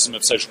socialism,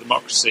 of social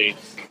democracy,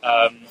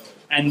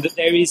 and that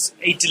there is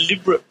a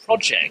deliberate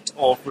project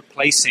of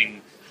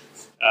replacing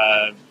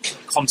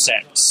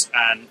concepts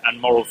and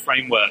moral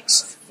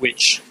frameworks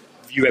which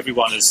view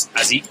everyone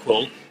as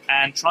equal,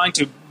 and trying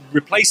to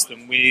replace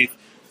them with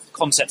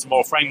concepts and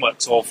moral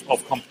frameworks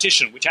of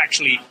competition, which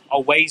actually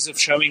are ways of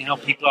showing how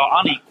people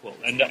are unequal.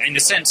 And in a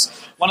sense,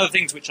 one of the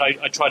things which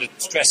I try to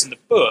stress in the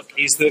book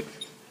is that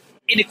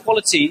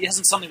inequality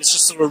isn't something that's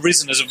just sort of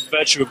arisen as a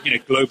virtue of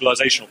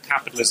globalization or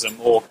capitalism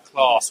or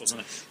class or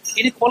something.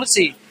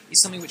 Inequality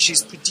is something which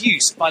is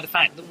produced by the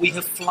fact that we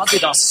have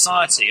flooded our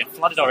society and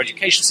flooded our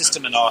education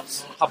system and our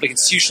public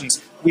institutions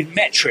with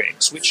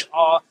metrics which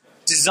are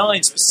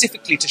designed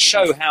specifically to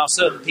show how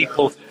certain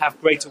people have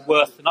greater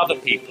worth than other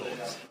people.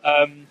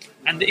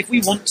 And if we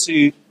want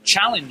to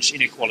challenge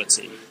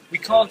inequality, we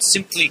can't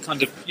simply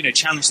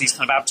challenge these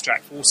kind of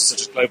abstract forces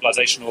such as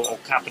globalization or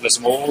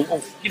capitalism or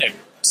to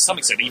some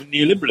extent even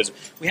neoliberalism.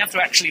 We have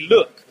to actually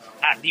look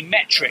at the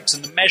metrics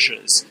and the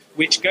measures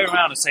which go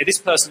around and say this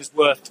person is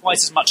worth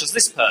twice as much as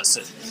this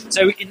person.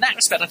 So in that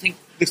respect, I think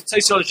the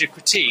sociology of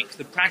critique,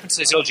 the pragmatist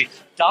sociology,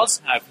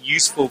 does have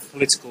useful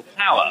political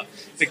power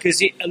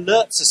because it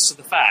alerts us to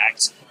the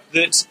fact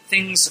that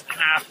things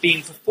have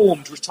been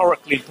performed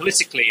rhetorically and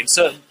politically in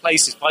certain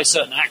places by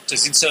certain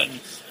actors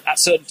at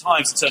certain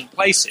times in certain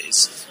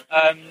places,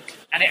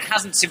 and it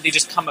hasn't simply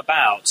just come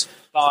about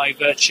by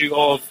virtue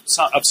of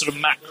sort of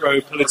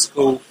macro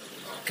political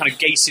kind of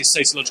gaseous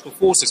sociological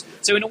forces.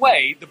 So in a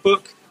way, the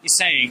book is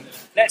saying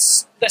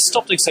let's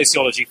stop doing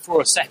sociology for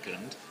a second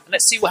and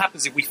let's see what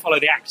happens if we follow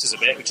the actors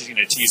of it, which is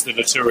to use the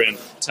Latourian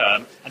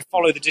term, and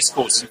follow the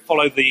discourses and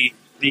follow the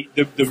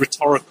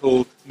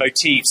rhetorical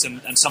motifs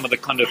and some of the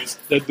kind of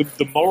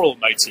the moral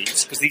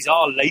motifs, because these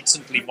are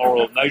latently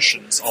moral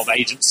notions of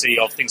agency,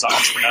 of things like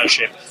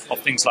entrepreneurship, of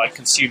things like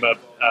consumer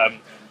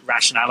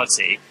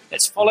rationality.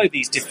 Let's follow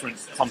these different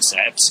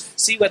concepts,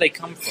 see where they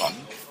come from,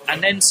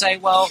 and then say,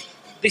 well,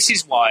 this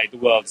is why the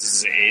world is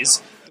as it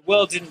is. The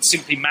world didn't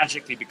simply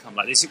magically become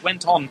like this. It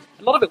went on,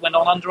 a lot of it went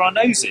on under our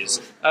noses,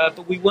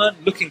 but we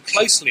weren't looking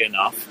closely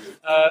enough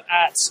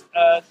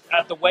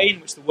at the way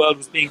in which the world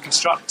was being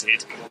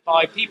constructed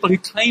by people who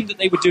claimed that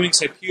they were doing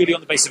so purely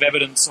on the basis of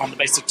evidence, on the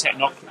basis of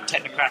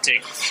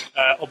technocratic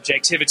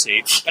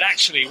objectivity. But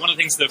actually, one of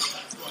the things that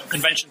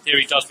convention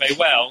theory does very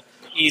well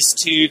is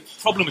to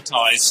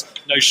problematize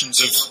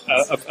notions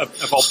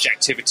of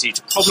objectivity,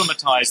 to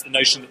problematize the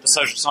notion that the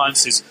social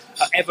sciences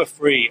are ever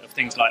free of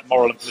things like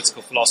moral and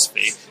political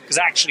philosophy. Because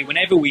actually,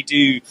 whenever we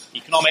do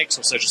economics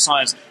or social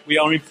science, we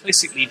are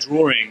implicitly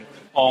drawing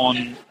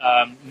on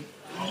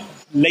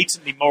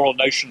latently moral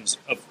notions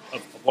of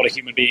what a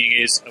human being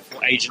is, of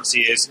what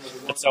agency is,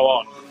 and so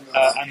on.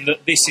 And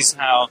that this is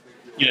how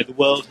the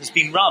world has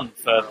been run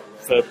for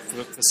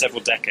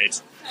several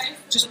decades.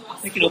 Just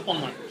picking up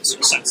on that sort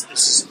of sense,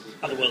 this is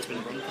how the world's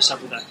been run for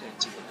several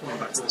decades, coming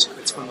back to this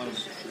critical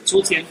moment.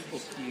 Towards the end of the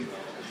book, you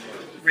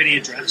really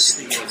address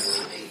the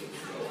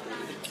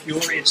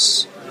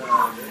curious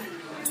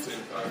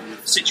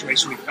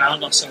situation we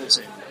found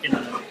ourselves in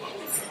the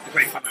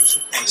great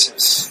financial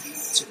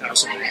crisis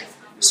 2008.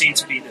 It seemed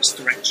to be this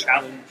direct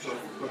challenge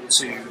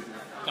to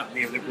that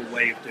neoliberal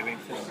way of doing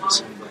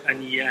things,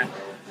 and yet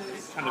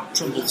it kind of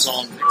trundles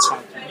on. It's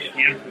like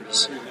the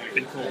emperor's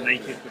been called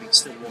naked, but he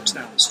still walks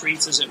down the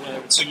streets, as it were.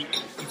 And so you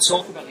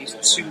talk about these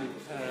two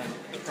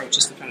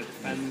approaches to kind of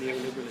defend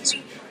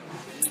neoliberalism.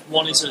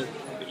 One is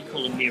what you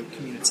call a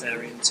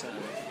neo-communitarian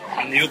term,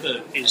 and the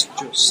other is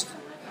just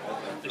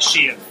the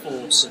sheer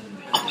force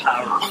and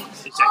power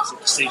of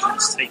executive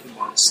decisions taken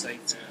by the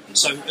state.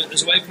 So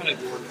as a way of kind of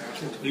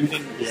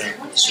concluding the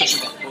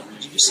discussion about the book,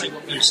 could you just say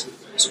what those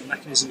sort of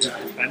mechanisms of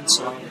defence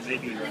are, and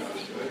maybe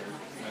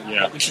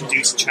what we can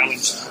do to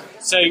challenge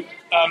that? So, as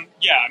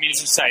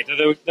you say,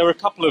 there were a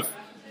couple of...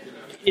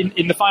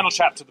 In the final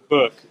chapter of the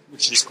book,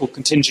 which is called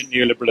Contingent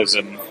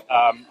Neoliberalism,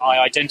 I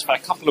identify a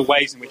couple of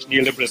ways in which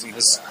neoliberalism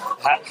has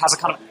a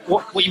kind of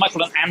what you might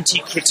call an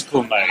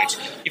anti-critical mode.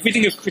 If we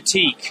think of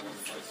critique,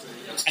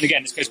 and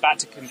again, this goes back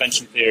to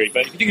convention theory,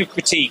 but if you think of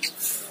critique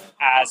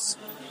as...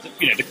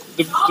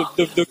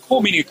 the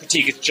core meaning of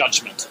critique is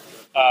judgment.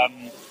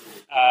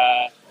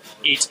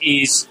 It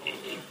is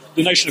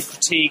the notion of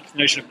critique, the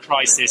notion of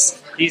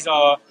crisis. These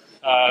are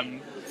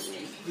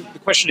the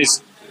question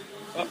is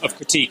of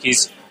critique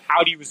is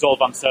how do you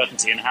resolve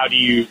uncertainty, and how do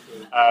you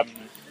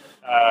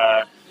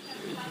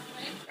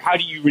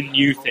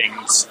renew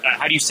things?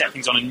 How do you set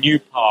things on a new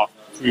path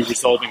through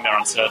resolving their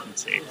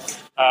uncertainty?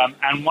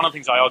 And one of the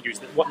things I argue is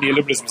that what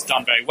neoliberalism has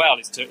done very well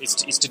is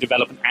to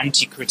develop an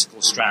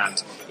anti-critical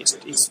strand.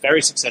 It's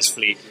very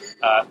successfully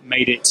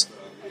made it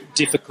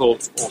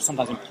difficult or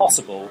sometimes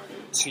impossible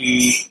for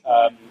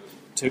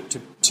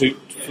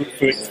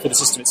the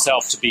system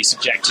itself to be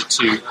subjected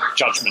to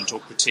judgment or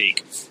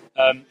critique.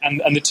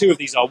 And the two of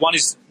these are, one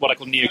is what I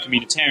call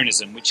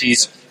neo-communitarianism, which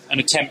is an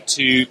attempt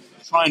to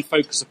try and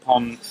focus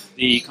upon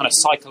the kind of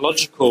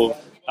psychological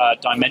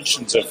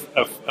dimensions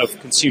of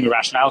consumer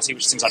rationality,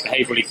 which is things like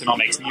behavioral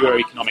economics,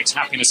 neuroeconomics,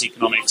 happiness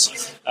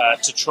economics,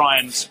 to try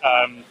and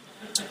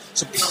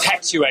to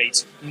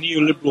perpetuate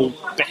neoliberal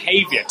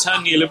behaviour,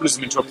 turn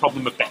neoliberalism into a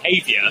problem of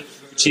behaviour,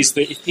 which is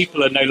that if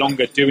people are no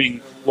longer doing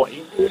what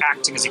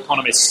acting as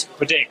economists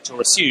predict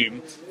or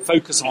assume,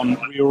 focus on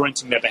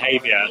reorienting their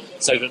behaviour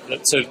so that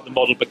the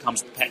model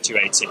becomes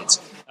perpetuated.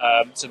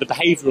 So the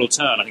behavioural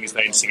turn, I think, is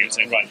very interesting in its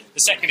own right. The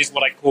second is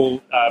what I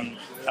call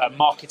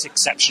market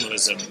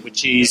exceptionalism,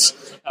 which is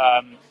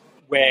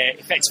where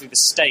effectively the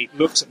state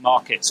looks at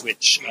markets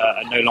which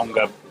are no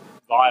longer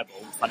viable,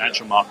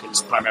 financial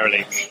markets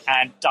primarily,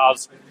 and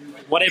does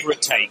whatever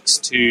it takes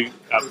to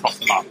prop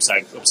them up. So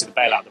obviously the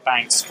bailout of the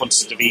banks,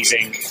 quantitative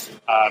easing,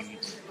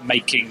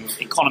 making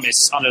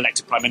economists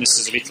unelected prime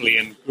ministers of Italy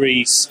and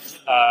Greece,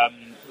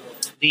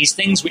 these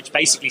things which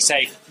basically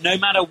say, no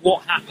matter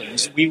what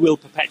happens, we will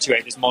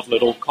perpetuate this model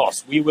at all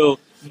costs. We will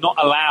not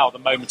allow the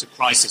moment of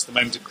crisis, the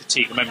moment of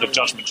critique, the moment of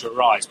judgment to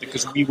arise,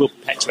 because we will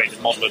perpetuate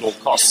this model at all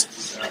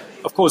costs.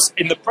 Of course,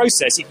 in the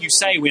process, if you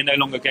say we're no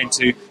longer going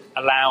to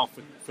allow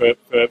for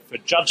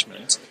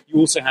judgment, you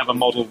also have a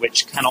model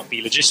which cannot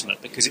be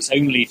legitimate, because it's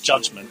only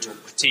judgment or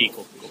critique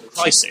or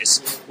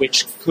crisis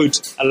which could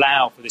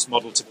allow for this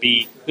model to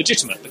be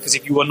legitimate. Because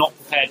if you are not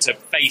prepared to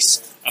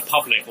face a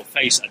public or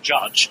face a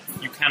judge,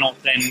 you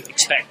cannot then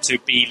expect to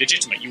be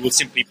legitimate. You will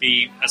simply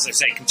be, as I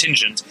say,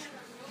 contingent,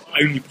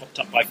 only propped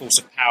up by force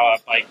of power,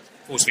 by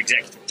force of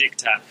executive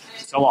diktat,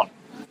 and so on.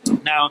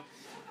 Now,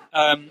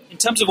 in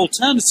terms of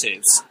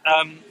alternatives,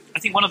 I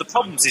think one of the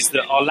problems is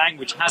that our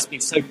language has been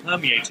so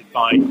permeated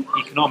by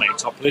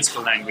economics, our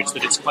political language,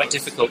 that it's quite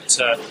difficult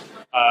to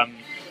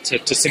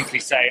simply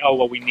say, oh,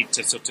 well, we need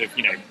to sort of,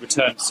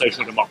 return to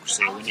social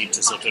democracy, or we need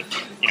to sort of,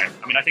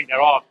 I think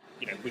there are,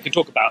 we could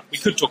talk about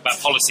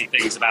policy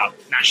things about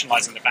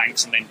nationalising the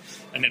banks and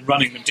then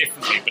running them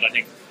differently, but I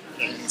think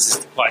this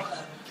is quite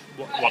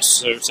what's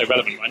so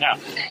relevant right now.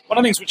 One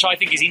of the things which I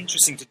think is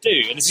interesting to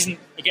do, and this isn't,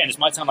 again, this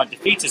might sound like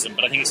defeatism,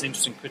 but I think it's an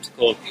interesting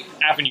critical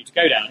avenue to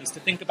go down, is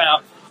to think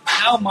about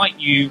how might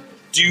you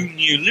do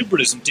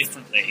neoliberalism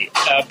differently,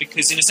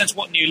 because in a sense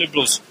what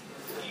neoliberals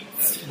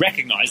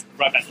recognised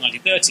right back in the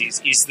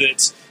 1930s is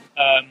that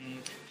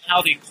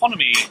how the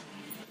economy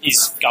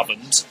is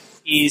governed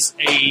is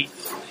in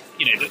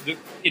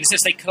a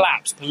sense they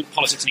collapse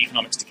politics and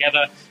economics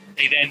together.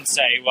 They then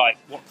say, right,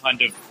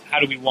 how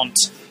do we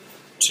want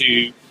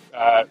to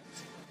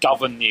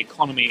govern the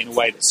economy in a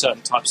way that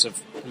certain types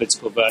of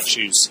political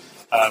virtues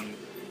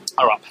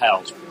are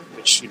upheld,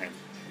 which,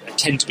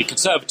 tend to be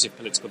conservative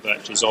political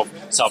virtues of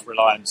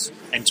self-reliance,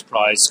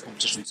 enterprise,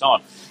 competition, and so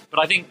on. But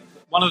I think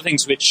one of the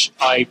things which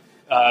I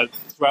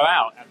throw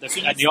out at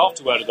the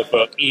afterword of the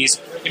book is,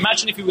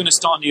 imagine if you were going to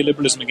start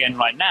neoliberalism again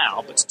right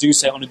now, but to do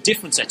so on a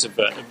different set of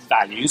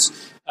values.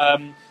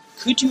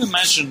 Could you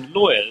imagine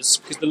lawyers,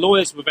 because the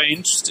lawyers were very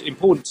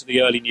important to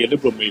the early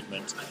neoliberal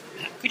movement,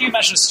 could you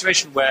imagine a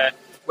situation where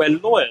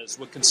lawyers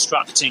were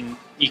constructing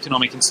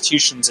economic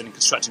institutions and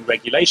constructing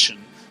regulation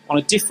on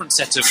a different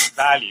set of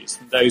values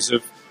than those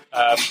of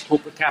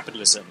corporate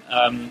capitalism,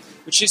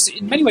 which is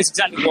in many ways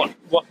exactly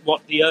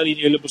what the early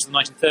neoliberals of the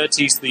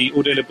 1930s, the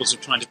neoliberals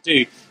were trying to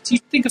do. So you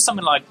think of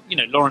someone like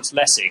Lawrence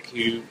Lessig,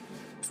 who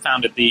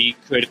founded the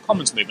Creative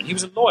Commons movement. He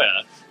was a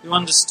lawyer who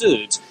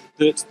understood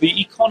that the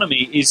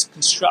economy is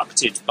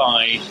constructed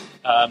by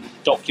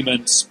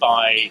documents,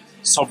 by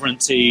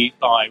sovereignty,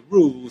 by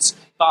rules,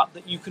 but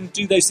that you can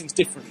do those things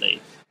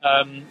differently.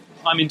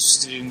 I'm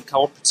interested in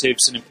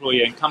cooperatives and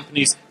employee-owned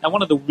companies. Now,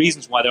 one of the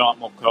reasons why there aren't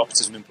more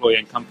cooperatives and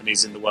employee-owned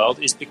companies in the world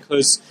is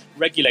because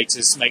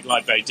regulators make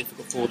life very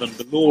difficult for them.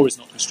 The law is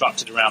not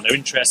constructed around their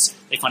interests.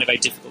 They find it very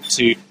difficult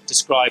to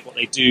describe what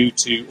they do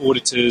to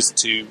auditors,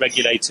 to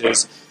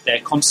regulators. They're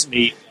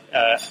constantly,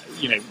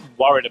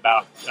 worried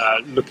about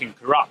looking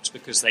corrupt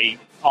because they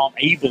aren't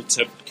able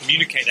to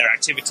communicate their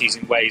activities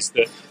in ways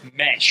that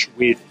mesh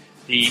with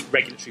the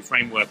regulatory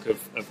framework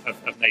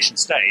of nation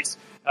states.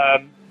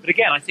 But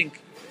again, I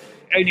think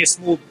only a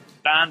small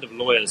band of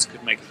lawyers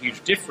could make a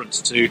huge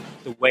difference to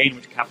the way in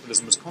which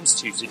capitalism was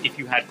constituted if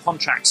you had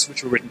contracts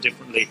which were written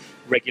differently,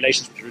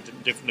 regulations which were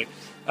written differently.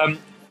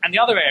 And the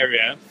other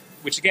area,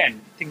 which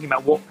again, thinking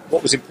about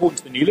what was important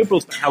to the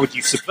neoliberals, but how would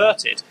you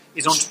subvert it,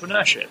 is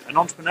entrepreneurship. And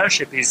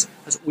entrepreneurship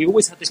we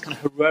always had this kind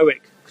of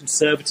heroic,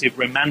 conservative,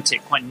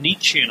 romantic, quite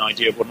Nietzschean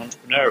idea of what an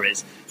entrepreneur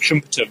is.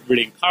 Schumpeter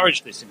really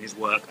encouraged this in his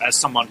work as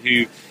someone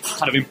who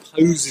kind of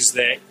imposes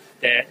their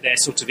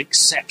sort of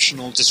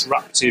exceptional,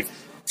 disruptive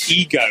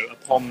ego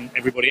upon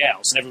everybody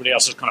else, and everybody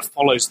else just kind of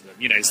follows them.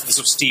 It's the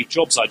sort of Steve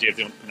Jobs idea of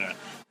the entrepreneur.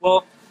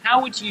 Well,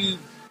 how would you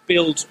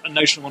build a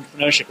notion of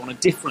entrepreneurship on a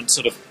different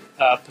sort of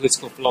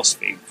political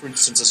philosophy? For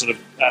instance, a sort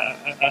of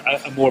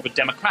a more of a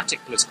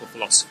democratic political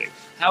philosophy.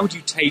 How would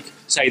you take,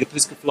 say, the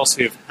political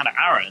philosophy of Hannah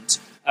Arendt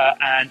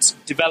and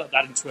develop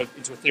that into a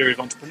theory of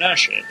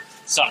entrepreneurship,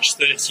 such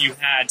that you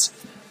had,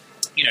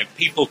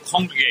 people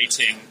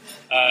congregating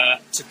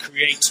to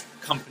create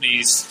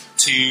companies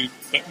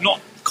but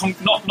not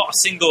not a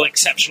single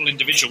exceptional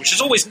individual, which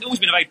has always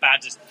been a very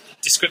bad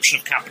description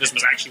of capitalism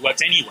as actually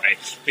worked anyway,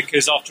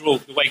 because after all,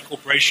 the way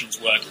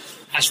corporations work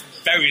has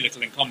very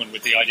little in common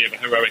with the idea of a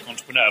heroic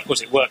entrepreneur. Of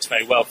course, it works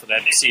very well for their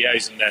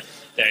CEOs and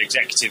their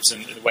executives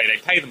and the way they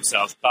pay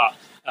themselves, but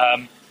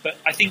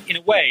I think, in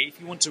a way,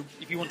 if you want to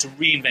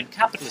reinvent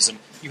capitalism,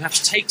 you have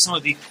to take some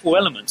of the core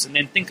elements and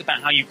then think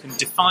about how you can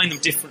define them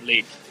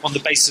differently on the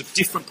basis of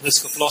different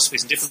political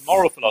philosophies and different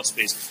moral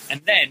philosophies,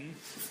 and then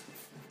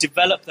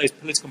develop those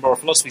political moral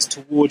philosophies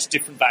towards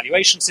different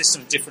valuation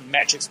systems, different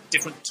metrics,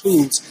 different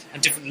tools,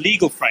 and different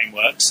legal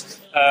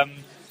frameworks,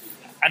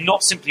 and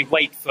not simply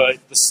wait for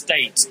the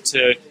state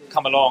to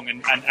come along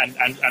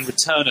and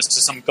return us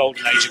to some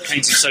golden age of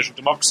Keynesian social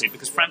democracy,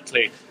 because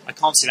frankly, I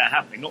can't see that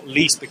happening, not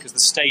least because the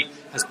state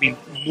has been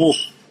more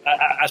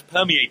as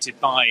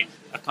permeated by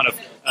a kind of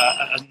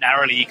a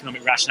narrowly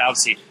economic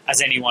rationality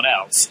as anyone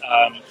else.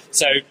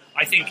 So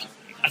I think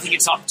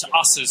it's up to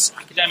us as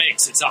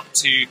academics, it's up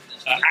to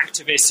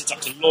activists, it's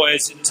up to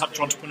lawyers, it's up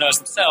to entrepreneurs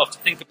themselves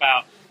to think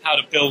about how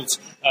to build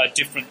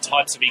different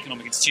types of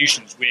economic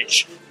institutions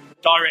which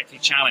directly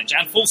challenge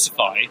and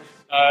falsify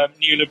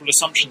neoliberal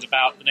assumptions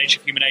about the nature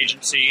of human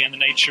agency and the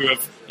nature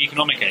of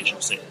economic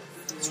agency.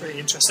 It's really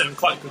interesting and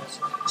quite a good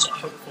sort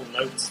of hopeful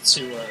note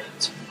to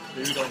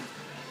conclude on.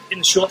 In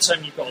the short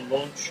term, you've got a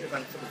launch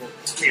event for the book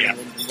here in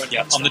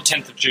London. On the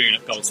 10th of June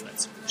at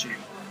Goldsmiths.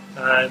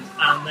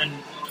 And then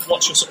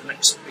what's your sort of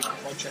next big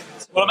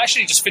project? Well, I'm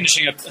actually just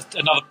finishing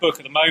another book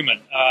at the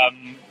moment.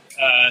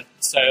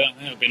 So I think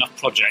there'll be enough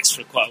projects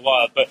for quite a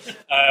while, but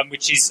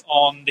which is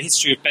on the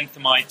history of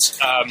Benthamite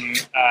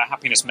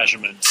happiness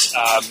measurements,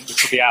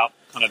 which will be out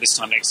kind of this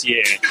time next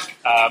year,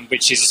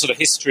 which is a sort of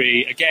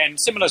history, again,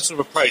 similar sort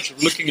of approach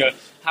of looking at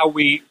how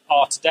we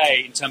are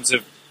today in terms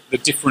of the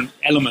different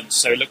elements.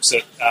 So it looks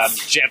at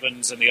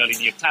Jevons and the early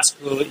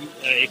neoclassical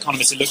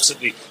economists. It looks at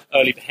the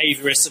early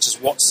behaviourists such as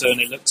Watson.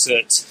 It looks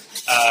at,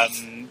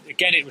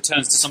 again, it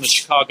returns to some of the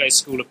Chicago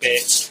school a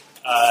bit.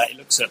 It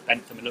looks at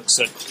Bentham, it looks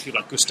at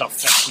people like Gustav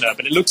Fechner,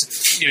 but it looks,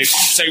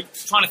 so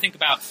trying to think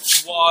about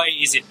why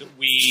is it that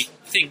we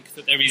think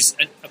that there is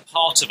a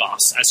part of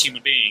us as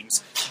human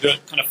beings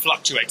that kind of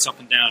fluctuates up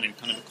and down in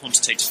kind of a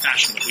quantitative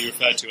fashion that we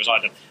refer to as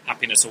either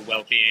happiness or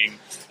well-being,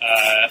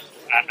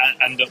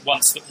 and that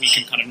once that we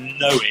can kind of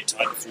know it,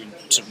 either through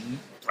sort of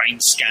brain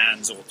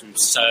scans or through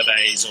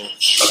surveys or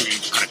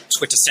through kind of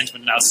Twitter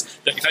sentiment analysis,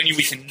 that if only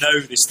we can know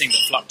this thing that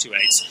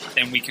fluctuates,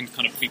 then we can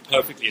kind of be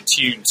perfectly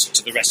attuned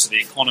to the rest of the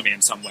economy in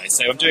some way.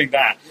 So I'm doing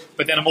that,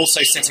 but then I'm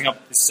also setting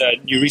up this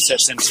new research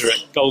centre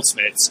at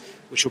Goldsmiths,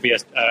 which will be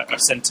a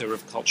centre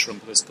of cultural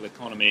and political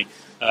economy,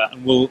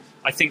 and will,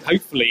 I think,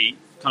 hopefully,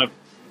 kind of,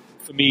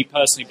 for me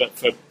personally, but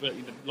for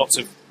lots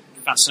of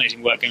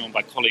fascinating work going on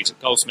by colleagues at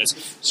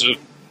Goldsmiths, sort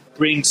of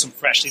bring some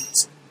fresh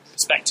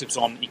perspectives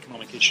on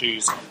economic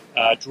issues,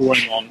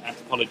 drawing on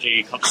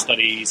anthropology, cultural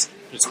studies,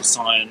 political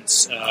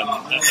science,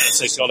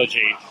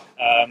 sociology,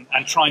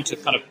 and trying to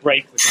kind of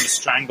break the kind of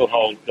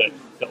stranglehold that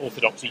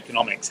orthodox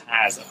economics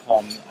has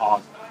upon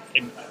our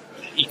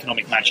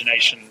economic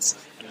imaginations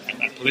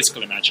and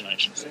political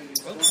imaginations.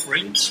 Well,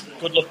 brilliant.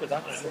 Good luck with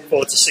that. I look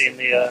forward to seeing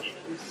the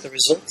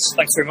results.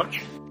 Thanks very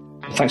much.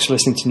 Thanks for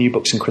listening to New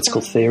Books in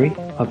Critical Theory.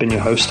 I've been your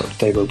host, Dr.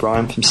 Dave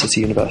O'Brien from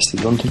City University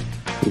London.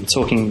 We've been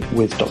talking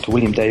with Dr.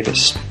 William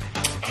Davis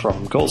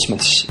from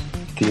Goldsmiths,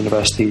 the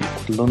University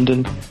of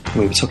London.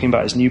 We were talking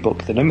about his new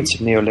book, The Limits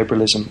of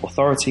Neoliberalism,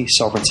 Authority,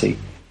 Sovereignty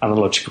and the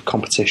Logic of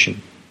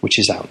Competition, which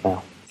is out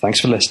now.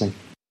 Thanks for listening.